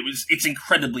scenario, it's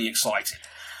incredibly exciting.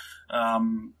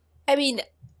 I mean,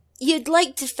 you'd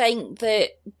like to think that,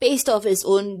 based off his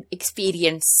own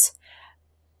experience,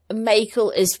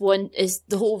 Michael is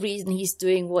the whole reason he's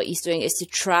doing what he's doing is to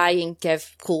try and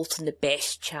give Colton the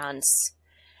best chance,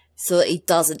 so that he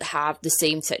doesn't have the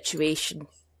same situation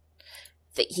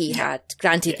that he had.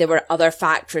 Granted, there were other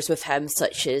factors with him,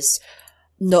 such as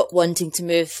not wanting to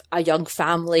move a young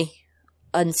family,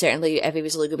 and certainly if he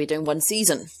was only going to be doing one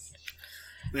season.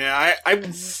 Yeah, I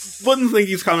wouldn't think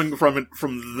he's coming from it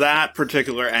from that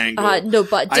particular angle. No,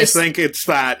 but I think it's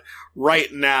that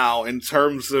right now, in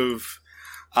terms of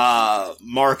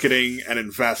marketing and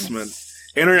investment,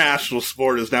 international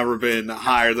sport has never been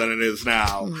higher than it is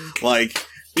now. Like,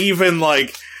 even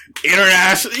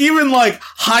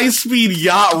high-speed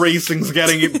yacht racing's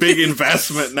getting a big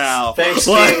investment now. Thanks,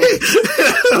 like,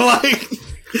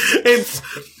 it's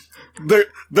they're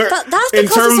that's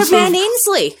because it's Ben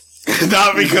Ainsley.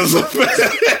 Not because of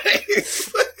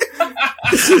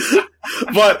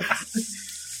but,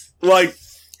 like,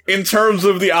 in terms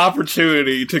of the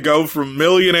opportunity to go from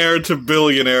millionaire to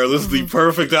billionaire, this is the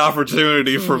perfect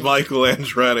opportunity for Michael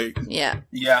Andretti. Yeah.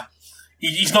 Yeah.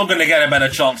 He's not going to get a better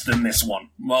chance than this one.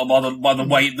 Well, by the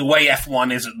way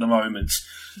F1 is at the moment.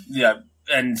 Yeah.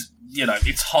 And,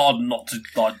 it's hard not to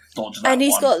dodge that. And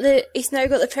he's now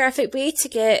got the perfect way to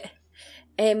get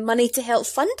money to help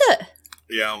fund it.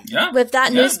 Yeah. With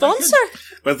that new sponsor.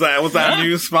 With that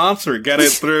new sponsor. Get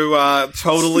it through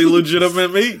totally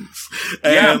legitimate means.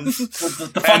 And,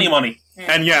 the funny money.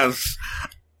 And yes,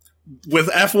 with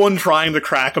F1 trying to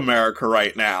crack America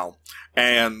right now,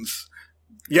 and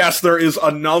yes, there is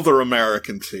another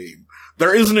American team.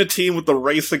 There isn't a team with the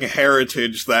racing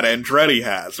heritage that Andretti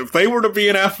has. If they were to be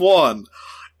in F1,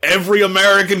 every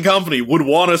American company would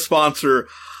want to sponsor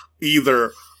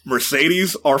either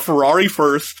Mercedes or Ferrari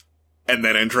first, and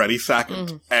then Andretti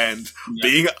second. And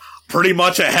being pretty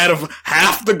much ahead of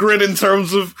half the grid in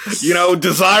terms of,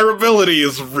 desirability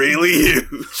is really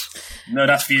huge. No,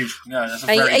 that's huge. No, that's a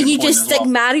very good and you point just as stick well.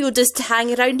 Mario just to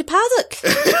hang around the paddock.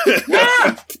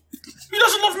 Yeah! Who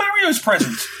doesn't love Mario's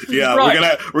present? Yeah,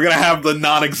 Right. we're gonna have the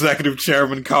non-executive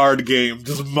chairman card game.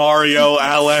 Just Mario,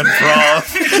 Alan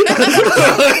Prost.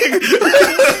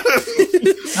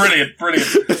 Brilliant.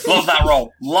 Love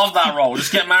that role.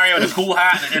 Just get Mario in a cool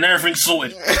hat and everything's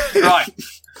sorted. Right.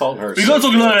 Called her. We've got to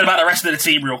talk a little bit about the rest of the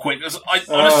team real quick.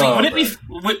 Honestly,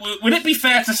 would it be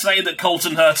fair to say that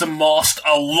Colton Herta masked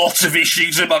a lot of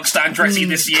issues amongst Andretti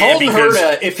this year? Colton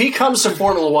Herta, if he comes to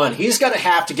Formula One, he's going to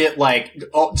have to get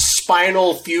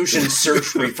spinal fusion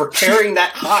surgery for carrying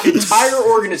that entire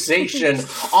organization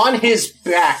on his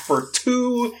back for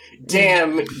 2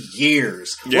 damn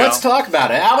years. Yeah. Let's talk about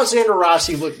it. Alexander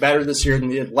Rossi looked better this year than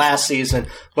he did last season,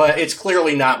 but it's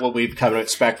clearly not what we've come to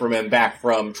expect from him back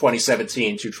from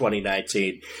 2017 to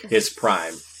 2019, his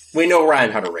prime. We know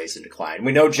Ryan Hunter-Reay's in decline.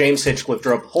 We know James Hinchcliffe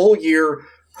drove a whole year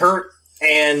hurt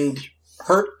in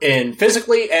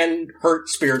physically and hurt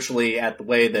spiritually at the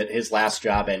way that his last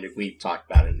job ended. We've talked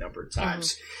about it a number of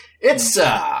times. It's,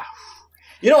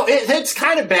 it's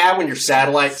kind of bad when your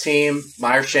satellite team,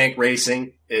 Meyershank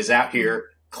Racing, is out here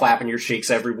clapping your cheeks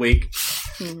every week.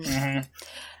 Yeah.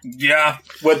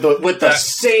 With the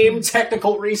same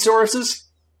technical resources.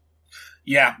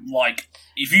 Yeah, like,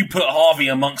 if you put Harvey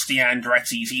amongst the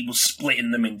Andrettis, he was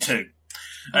splitting them in two.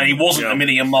 And he wasn't a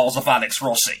million miles off Alex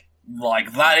Rossi.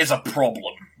 Like, that is a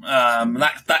problem.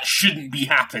 That shouldn't be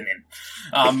happening.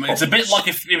 It's a bit like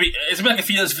a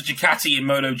feels for Ducati in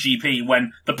MotoGP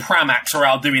when the Pramacs are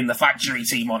outdoing the factory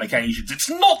team on occasions. It's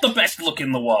not the best look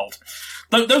in the world.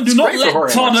 Do not let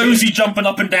Tardosi jumping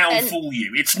up and down fool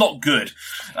you. It's not good.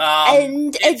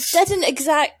 And it didn't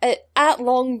at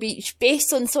Long Beach,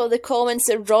 based on some of the comments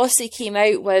that Rossi came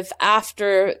out with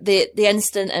after the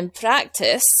incident in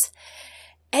practice,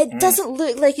 it doesn't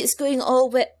look like it's going all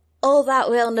that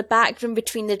well in the background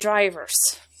between the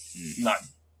drivers. No.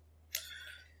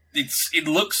 It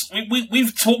looks...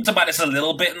 We've talked about this a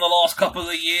little bit in the last couple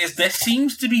of years. There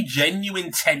seems to be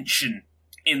genuine tension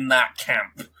in that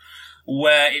camp,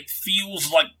 where it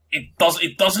feels like it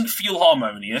doesn't feel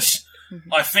harmonious.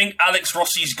 I think Alex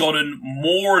Rossi's gotten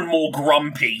more and more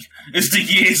grumpy as the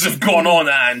years have gone on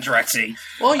at Andretti.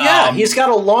 Well, yeah, he's got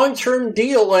a long-term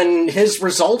deal and his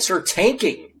results are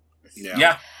tanking.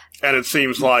 Yeah. And it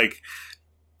seems like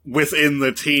within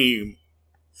the team,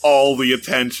 all the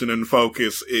attention and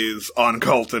focus is on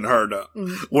Colton Herta.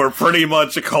 Where pretty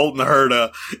much Colton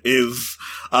Herta is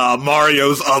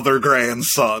Mario's other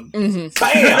grandson. Bam!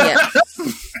 Yeah.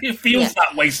 It feels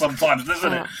that way sometimes,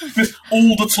 doesn't it? Because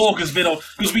all the talk has been on...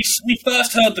 Because we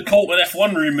first heard the Colton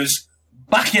F1 rumours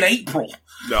back in April.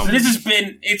 No. So this has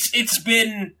been... It's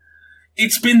been...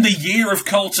 it's been the year of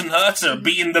Colton Herta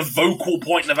being the vocal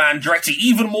point of Andretti,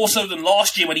 even more so than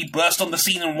last year when he burst on the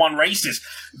scene and won races.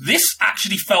 This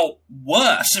actually felt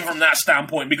worse from that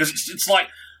standpoint, because it's like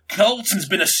Colton's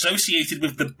been associated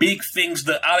with the big things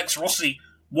that Alex Rossi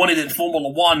wanted in Formula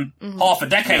One half a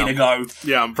decade ago.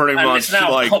 Yeah, pretty and much. It's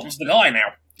now like, Colton's the guy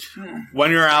now.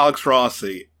 When you're Alex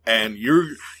Rossi and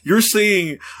you're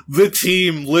seeing the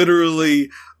team literally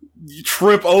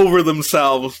trip over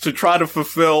themselves to try to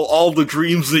fulfill all the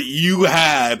dreams that you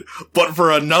had, but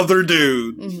for another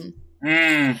dude.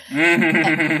 I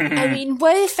mean,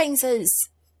 one of the things is,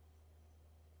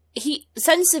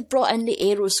 since they've brought in the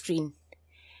aero screen,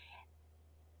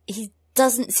 he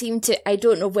doesn't seem to, I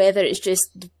don't know whether it's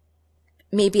just,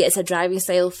 maybe it's a driving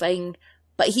style thing,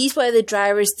 but he's one of the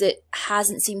drivers that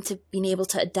hasn't seemed to been able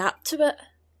to adapt to it.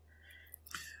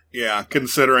 Yeah,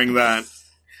 considering that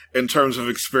in terms of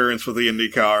experience with the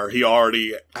IndyCar, he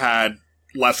already had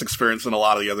less experience than a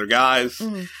lot of the other guys.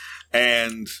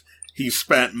 And he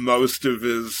spent most of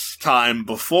his time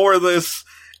before this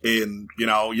in,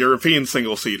 European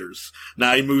single-seaters.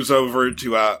 Now he moves over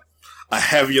to a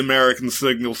heavy American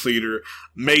single-seater,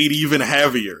 made even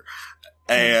heavier.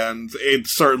 And it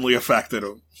certainly affected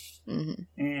him.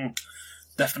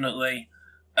 Definitely.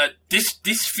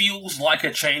 This feels like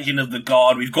a changing of the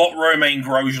guard. We've got Romain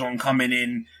Grosjean coming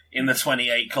in the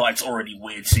 28 car. It's already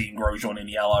weird seeing Grosjean in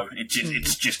yellow.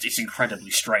 It's incredibly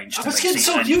strange. I was getting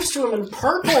so used to him in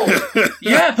purple.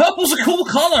 Yeah, purple's a cool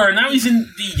colour, and now he's in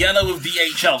the yellow of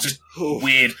DHL. It's just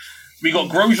weird. We got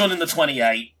Grosjean in the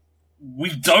 28.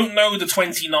 We don't know the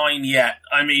 29 yet.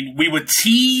 I mean, we were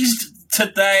teased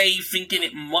today thinking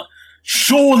it might...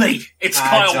 Surely it's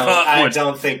Kyle Kirkwood. I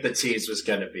don't think the tease was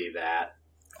going to be that.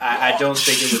 I don't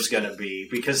think it was going to be,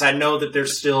 because I know that they're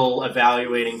still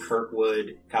evaluating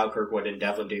Kyle Kirkwood, and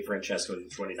Devlin DeFrancesco in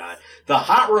the 29. The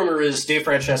hot rumor is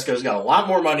DeFrancesco's got a lot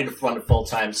more money to fund a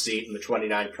full-time seat in the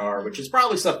 29 car, which is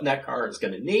probably something that car is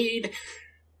going to need.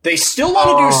 They still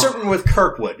want to do something with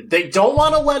Kirkwood. They don't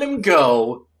want to let him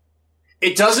go.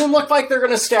 It doesn't look like they're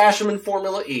going to stash him in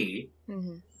Formula E.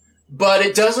 But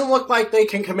it doesn't look like they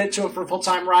can commit to him for a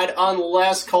full-time ride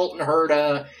unless Colton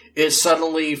Herta is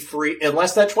suddenly free,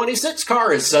 unless that 26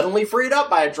 car is suddenly freed up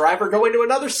by a driver going to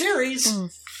another series.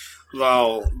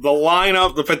 So,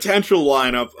 the potential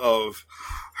lineup of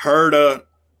Herta,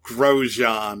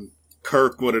 Grosjean,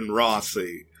 Kirkwood, and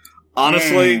Rossi,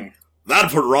 honestly,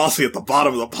 that'd put Rossi at the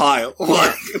bottom of the pile.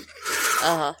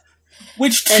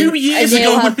 Which 2 years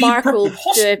ago would be Marco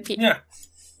Yeah.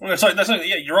 Well,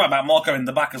 yeah, you're right about Marco in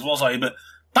the back as well, sorry, but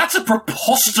that's a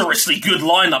preposterously good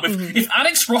lineup. If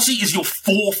Alex Rossi is your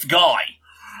fourth guy,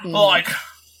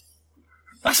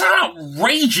 that's an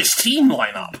outrageous team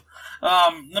lineup.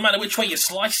 No matter which way you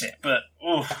slice it, but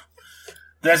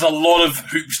there's a lot of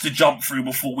hoops to jump through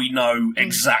before we know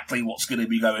exactly what's going to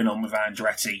be going on with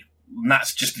Andretti. And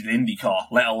that's just an IndyCar,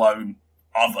 let alone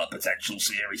other potential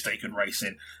series they could race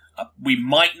in. We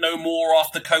might know more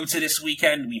after COTA this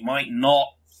weekend. We might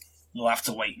not. We'll have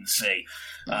to wait and see.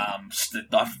 I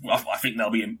think there'll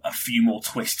be a few more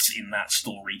twists in that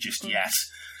story just yet.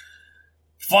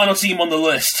 Final team on the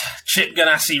list, Chip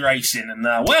Ganassi Racing. And,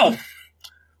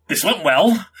 this went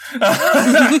well.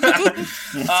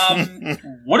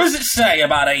 What does it say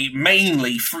about a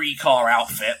mainly three-car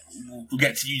outfit? We'll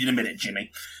get to you in a minute,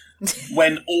 Jimmy.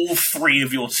 When all three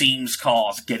of your team's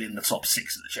cars get in the top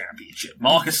six of the championship.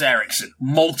 Marcus Ericsson,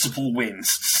 multiple wins,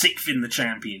 sixth in the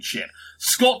championship.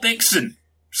 Scott Dixon,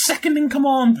 second in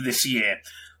command this year.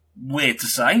 Weird to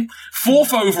say.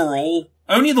 Fourth overall,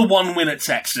 only the one win at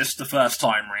Texas the first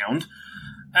time round.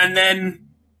 And then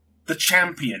the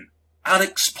champion,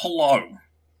 Alex Palou.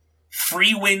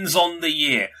 3 wins on the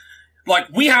year. Like,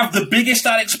 we have the biggest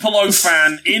Alex Palou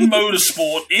fan in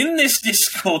motorsport, in this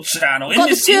Discord channel, in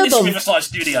this Riverside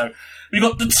studio. We've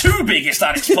got the 2 biggest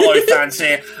Alex Palou fans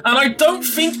here, and I don't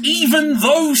think even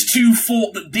those 2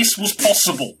 thought that this was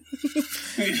possible.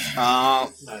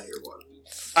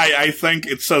 I think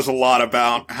it says a lot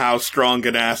about how strong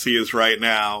Ganassi is right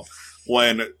now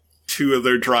when 2 of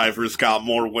their drivers got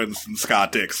more wins than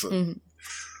Scott Dixon.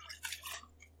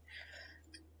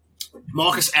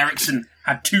 Marcus Ericsson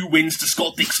had 2 wins to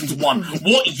Scott Dixon's 1.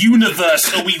 What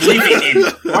universe are we living in?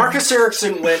 Marcus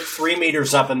Ericsson went 3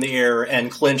 meters up in the air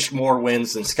and clinched more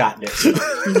wins than Scott Dixon.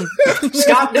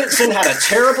 Scott Dixon had a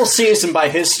terrible season by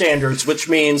his standards, which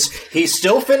means he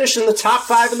still finished in the top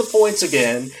 5 in the points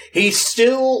again. He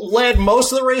still led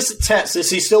most of the race at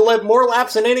Texas. He still led more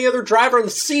laps than any other driver in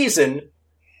the season.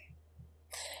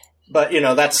 But,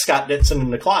 that's Scott Dixon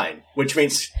in decline, which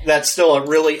means that's still a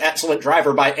really excellent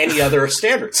driver by any other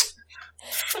standards.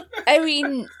 I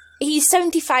mean, he's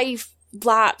 75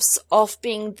 laps off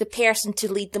being the person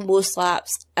to lead the most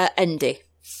laps at Indy.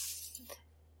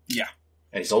 Yeah.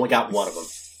 And he's only got one of them.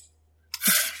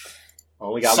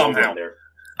 Only got Somehow. one there.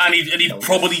 And he'd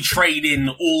probably trade in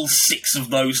all 6 of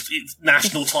those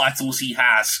national titles he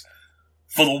has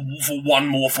for one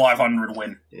more 500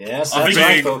 win. Yes, I that's think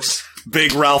right, folks.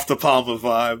 Big Ralph De Palma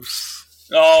vibes.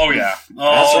 Oh, yeah.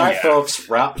 That's right, yeah. folks.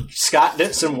 Scott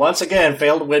Dixon once again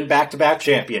failed to win back-to-back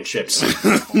championships.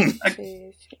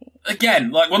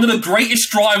 Again, like one of the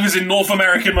greatest drivers in North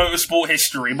American motorsport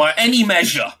history by any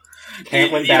measure.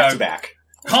 Can't win back-to-back.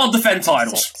 Can't defend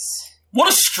titles. 6. What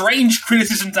a strange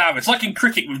criticism to have. It's like in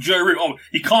cricket with Joe Root. Oh,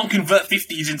 he can't convert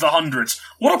 50s into 100s.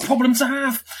 What a problem to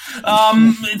have.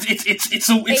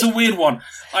 It's a weird one.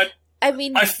 I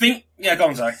mean, I think... Yeah, go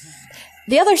on, sorry.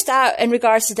 the other stat in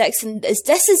regards to Dixon is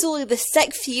this is only the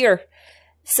 6th year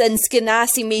since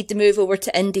Ganassi made the move over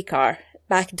to IndyCar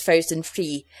back in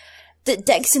 2003 that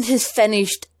Dixon has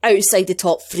finished outside the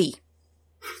top 3.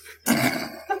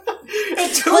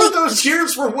 And 2 of those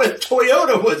years were when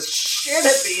Toyota was shit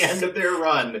at the end of their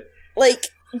run. Like,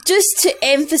 just to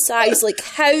emphasize, like,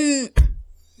 how,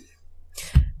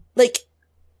 like,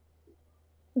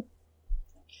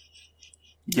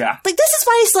 Yeah. this is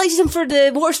why I selected him for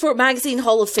the Motorsport Magazine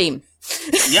Hall of Fame.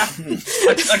 Yeah.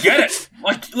 I get it.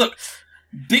 Like, look,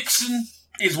 Dixon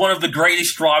is one of the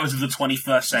greatest drivers of the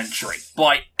 21st century.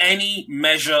 By any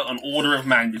measure and order of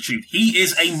magnitude. He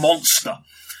is a monster.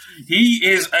 He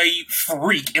is a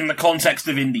freak in the context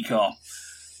of IndyCar.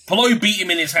 Palou beat him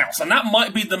in his house, and that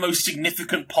might be the most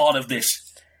significant part of this.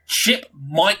 Chip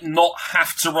might not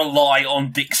have to rely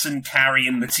on Dixon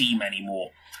carrying the team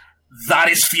anymore. That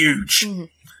is huge.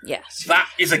 Yes. That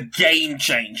is a game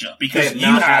changer, They because have you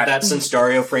not had had... that since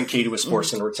Dario Franchitti was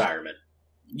forced into retirement.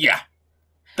 Yeah.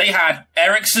 They had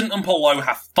Ericsson and Palou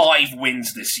have 5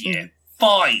 wins this year.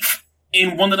 5!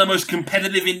 In one of the most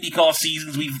competitive IndyCar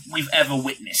seasons we've ever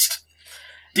witnessed.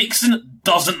 Dixon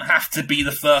doesn't have to be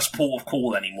the first port of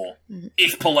call anymore,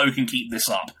 if Palou can keep this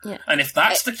up. Yeah. And if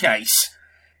that's the case,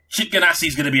 Chip Ganassi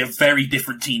is going to be a very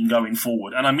different team going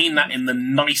forward. And I mean that in the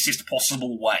nicest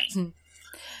possible way.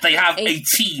 They have a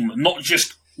team, not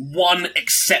just one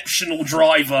exceptional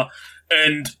driver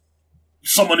and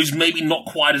someone who's maybe not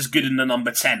quite as good in the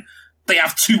number 10. They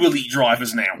have 2 elite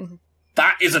drivers now.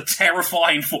 That is a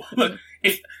terrifying Look,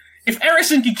 if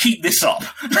Ericsson can keep this up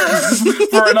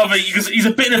for another, because he's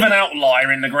a bit of an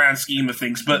outlier in the grand scheme of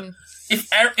things, but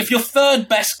if your third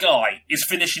best guy is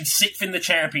finishing 6th in the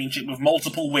championship with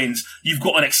multiple wins, you've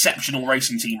got an exceptional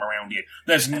racing team around you.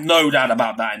 There's no doubt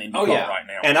about that in IndyCar right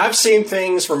now. And I've seen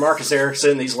things from Marcus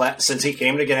Ericsson since he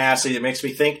came to Ganassi that makes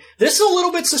me think this is a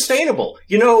little bit sustainable.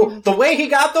 You know, the way he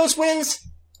got those wins,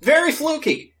 very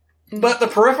fluky. But the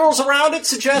peripherals around it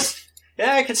suggest,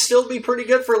 yeah, it could still be pretty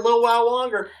good for a little while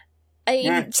longer. I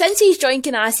mean, since he's joined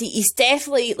Ganassi, he's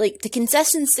definitely, like, the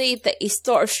consistency that he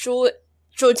sort of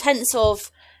showed hints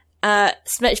of,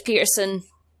 Smith Peterson,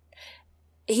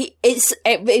 it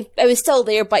was still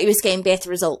there, but he was getting better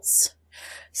results.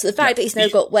 So the fact that he's now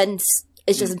got wins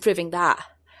is just improving that.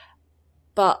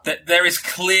 But there is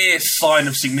clear sign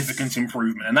of significant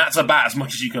improvement, and that's about as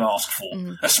much as you can ask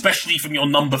for, especially from your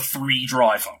number 3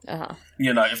 driver.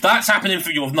 You know, if that's happening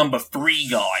for your number 3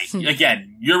 guy,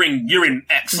 again, you're in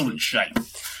excellent shape.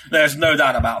 There's no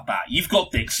doubt about that. You've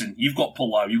got Dixon, you've got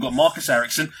Palou, you've got Marcus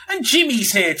Ericsson, and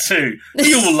Jimmy's here too.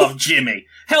 We all love Jimmy.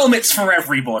 Helmets for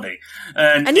everybody.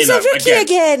 And he's a rookie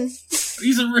again.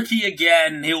 He's a rookie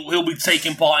again. He'll be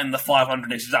taking part in the 500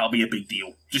 this year. That'll be a big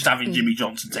deal. Just having Jimmy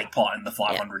Johnson take part in the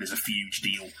 500 is a huge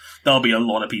deal. There'll be a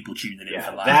lot of people tuning in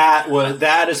for that.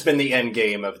 That has been the end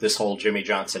game of this whole Jimmy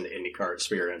Johnson IndyCar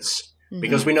experience.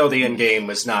 Because we know the end game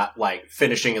was not like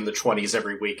finishing in the 20s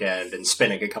every weekend and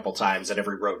spinning a couple times at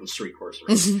every road and street course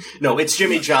race. No, it's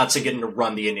Jimmy Johnson getting to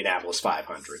run the Indianapolis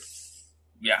 500.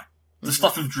 Yeah. The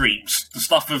stuff of dreams. The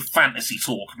stuff of fantasy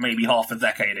talk maybe half a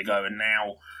decade ago, and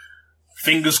now,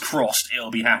 fingers crossed,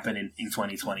 it'll be happening in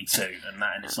 2022, and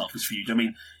that in itself is huge. I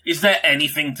mean, is there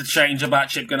anything to change about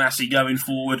Chip Ganassi going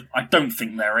forward? I don't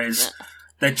think there is.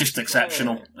 They're just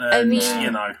exceptional. And, I mean,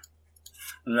 you know...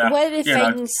 One of the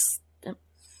things...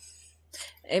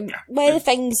 One of the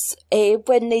things,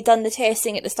 when they done the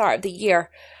testing at the start of the year,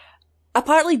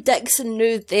 apparently Dixon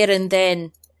knew there and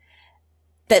then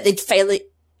that they'd finally...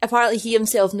 Apparently he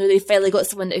himself knew they finally got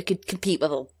someone who could compete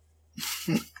with him.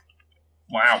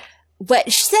 Wow.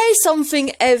 Which says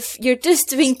something if you're just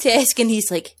doing testing and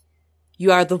he's like,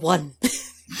 you are the one.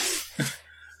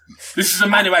 This is a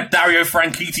man who had Dario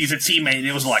Franchitti as a teammate, and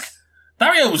it was like,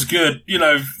 Dario was good, you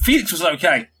know, Felix was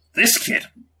okay. This kid,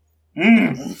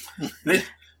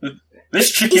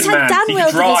 this chicken He's had man, Dan he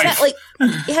well can drive. like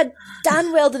he had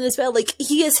Dan Weldon as well. Like,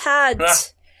 he has had,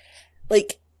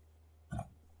 like,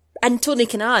 and Tony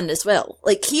Kanaan as well.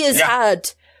 Like, he has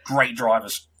had great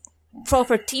drivers,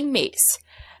 proper teammates.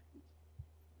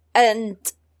 And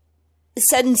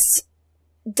since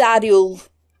Dario,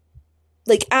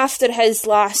 like, after his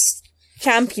last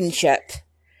championship,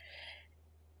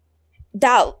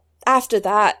 after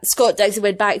that, Scott Dixon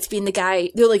went back to being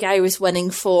the only guy who was winning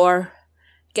for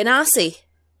Ganassi.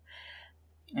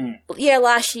 Yeah,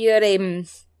 last year,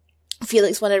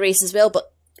 Felix won a race as well,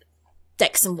 but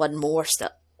Dixon won more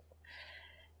still.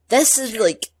 This is,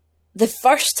 like, the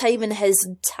first time in his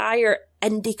entire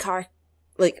IndyCar,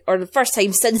 like, or the first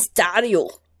time since Dario,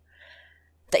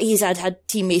 that he's had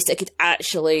teammates that could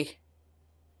actually,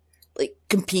 like,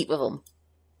 compete with him.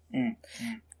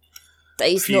 That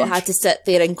he's not had to sit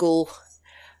there and go,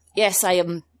 yes, I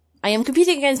am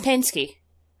competing against Penske.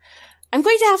 I'm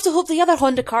going to have to hope the other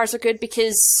Honda cars are good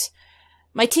because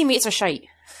my teammates are shite.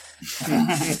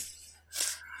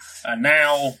 And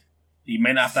now he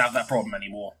may not have to have that problem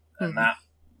anymore. And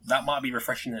that might be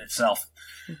refreshing in itself.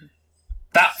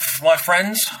 That, my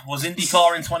friends, was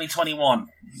IndyCar in 2021.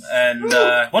 And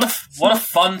what a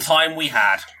fun time we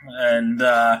had. And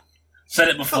said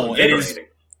it before. It is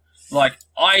like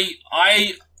I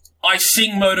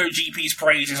sing MotoGP's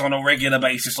praises on a regular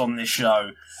basis on this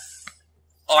show.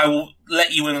 I will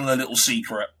let you in on a little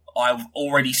secret. I've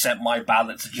already sent my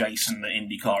ballot to Jason that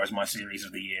IndyCar is my series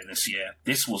of the year this year.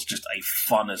 This was just a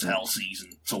fun as hell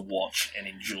season to watch and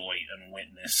enjoy and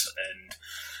witness. And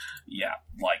yeah,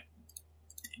 like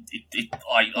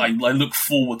I look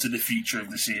forward to the future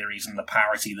of the series and the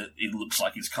parity that it looks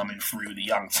like is coming through, the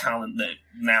young talent that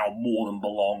now more than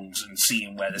belongs, and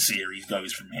seeing where the series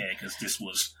goes from here, because this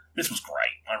was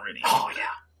great. I really enjoyed it.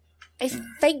 I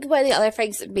think one of the other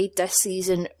things that made this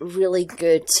season really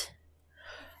good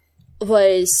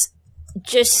was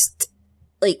just,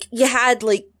 like, you had,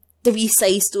 like, the wee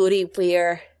side story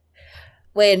where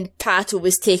when Pato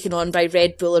was taken on by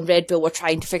Red Bull and Red Bull were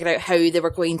trying to figure out how they were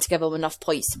going to give him enough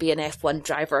points to be an F1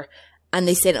 driver, and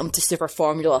they sent him to Super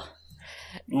Formula.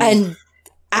 And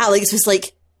Alex was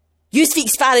like, you speak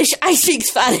Spanish, I speak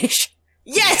Spanish.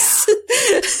 Yes!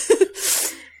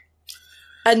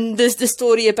 And there's the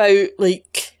story about,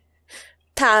 like,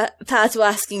 Pato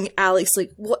asking Alex,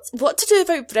 like, what to do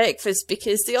about breakfast,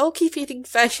 because they all keep eating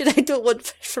fish and I don't want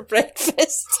fish for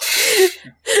breakfast.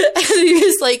 And he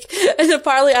was like, and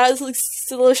apparently Alex's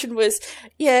solution was,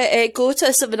 go to a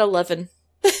 7-Eleven.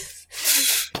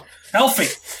 Healthy.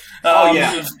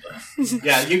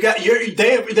 Yeah,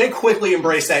 they quickly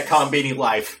embrace that Combini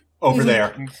life over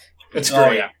there. It's great.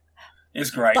 Oh, yeah. It's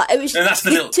great. But it was, and that's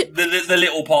the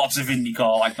little parts of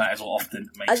IndyCar like that is what often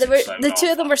makes it so the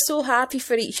two of them were so happy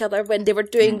for each other when they were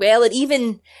doing well, and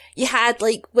even you had,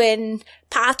 like, when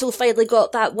Pato finally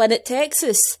got that win at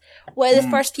Texas, one of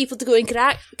the first people to go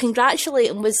and congratulate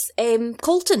him was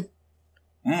Colton.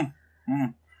 The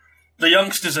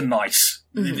youngsters are nice.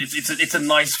 It's a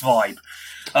nice vibe.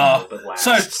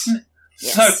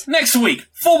 So, next week,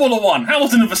 Formula One,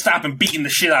 Hamilton and Verstappen beating the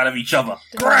shit out of each other.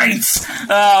 Great!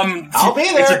 I'll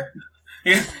be there!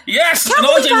 Yes! And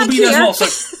RJ will be there as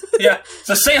well.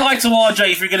 So say hi to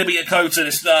RJ if you're going to be at COTA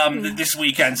this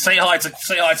weekend. Say hi to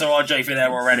RJ if you're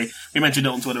there already. We mentioned it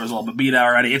on Twitter as well, but be there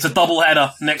already. It's a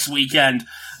doubleheader next weekend.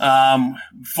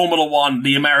 Formula One,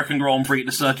 the American Grand Prix,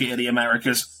 the Circuit of the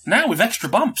Americas, now with extra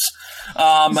bumps.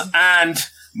 And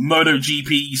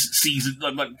MotoGP's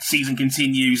season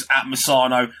continues at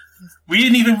Misano. We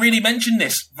didn't even really mention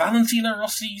this. Valentino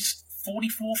Rossi's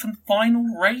 44th and final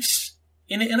race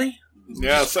in Italy.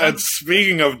 Yes, and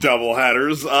speaking of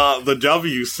doubleheaders, the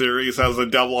W Series has a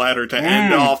doubleheader to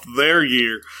end off their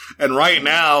year. And right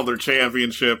now, their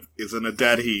championship is in a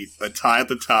dead heat, a tie at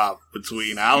the top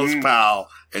between Alice Powell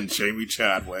and Jamie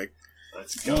Chadwick.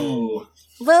 Let's go.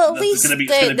 Well, at least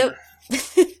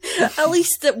at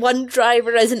least that one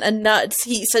driver isn't in that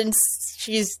heat since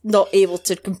she's not able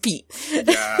to compete.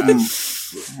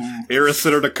 Yes. Ira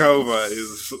Sidornikova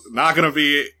is not going to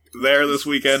be there this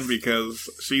weekend because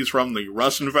she's from the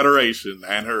Russian Federation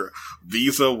and her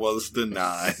visa was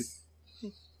denied.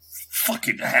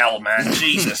 Fucking hell, man.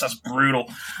 Jesus, that's brutal.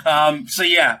 So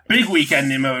yeah, big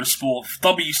weekend in motorsport.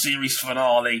 W Series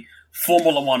finale,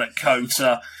 Formula One at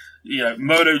COTA. You know,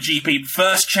 MotoGP,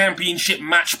 first championship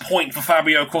match point for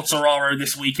Fabio Quartararo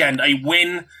this weekend. A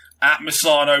win at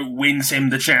Misano wins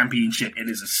him the championship. It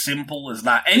is as simple as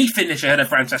that. Any finish ahead of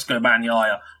Francesco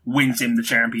Bagnaia wins him the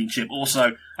championship.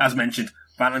 Also, as mentioned,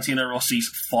 Valentino Rossi's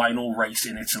final race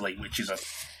in Italy, which is a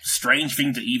strange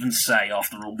thing to even say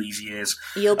after all these years.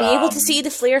 You'll be able to see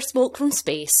the flare smoke from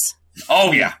space.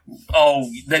 Oh, yeah. Oh,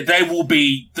 there will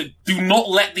be... Do not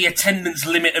let the attendance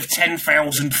limit of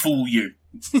 10,000 fool you.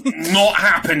 Not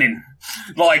happening.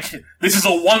 Like, this is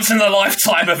a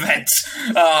once-in-a-lifetime event.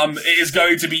 It is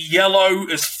going to be yellow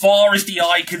as far as the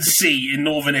eye can see in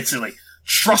northern Italy.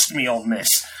 Trust me on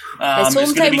this. This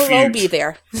whole time we'll all be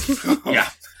there. Yeah.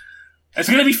 It's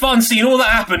going to be fun seeing all that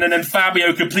happen and then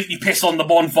Fabio completely piss on the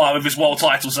bonfire with his world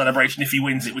title celebration if he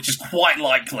wins it, which is quite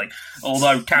likely.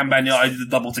 Although Can Bagnaia did the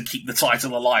double to keep the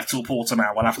title alive till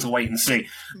Portimao. We'll have to wait and see.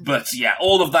 But yeah,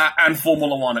 all of that and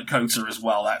Formula One at COTA as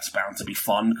well. That's bound to be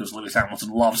fun because Lewis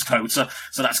Hamilton loves COTA.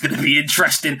 So that's going to be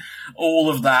interesting. All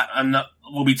of that and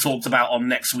will be talked about on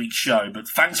next week's show. But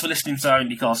thanks for listening to our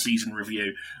IndyCar season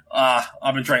review.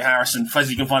 I've been Trey Harrison.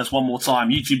 Fez, you can find us one more time.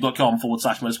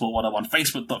 YouTube.com/Motorsport101.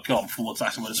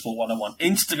 Facebook.com/Motorsport101.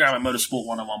 Instagram at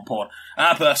Motorsport101pod.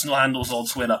 Our personal handles on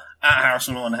Twitter at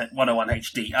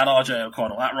Harrison101HD, at RJ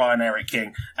O'Connell, at Ryan Eric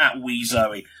King, at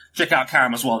WeZoe. Check out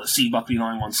Cam as well at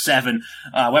CBuckley917.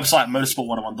 Website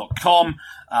motorsport101.com.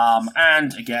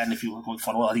 And again, if you want to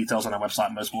find all our details on our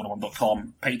website,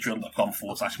 motorsport101.com,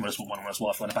 patreon.com/Motorsport101 as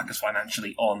well if you want to back us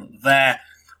financially on there.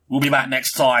 We'll be back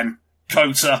next time.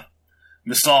 COTA,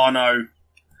 Misano.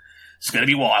 It's going to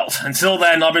be wild. Until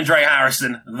then, I've been Trey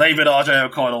Harrison, David RJ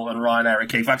O'Connell, and Ryan Eric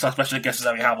King. Thanks to our special guest,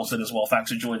 Zoe Hamilton, as well.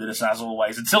 Thanks for joining us, as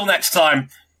always. Until next time,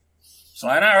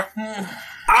 sayonara.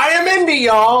 I am Indy,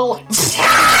 y'all!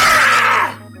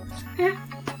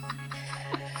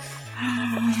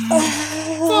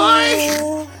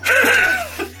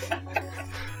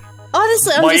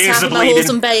 Honestly, I'm My just ears having are a bleeding.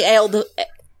 wholesome bite.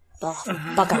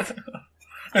 Bugger.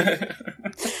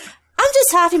 I'm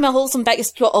just happy my wholesome bag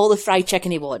has got all the fried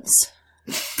chicken he wants.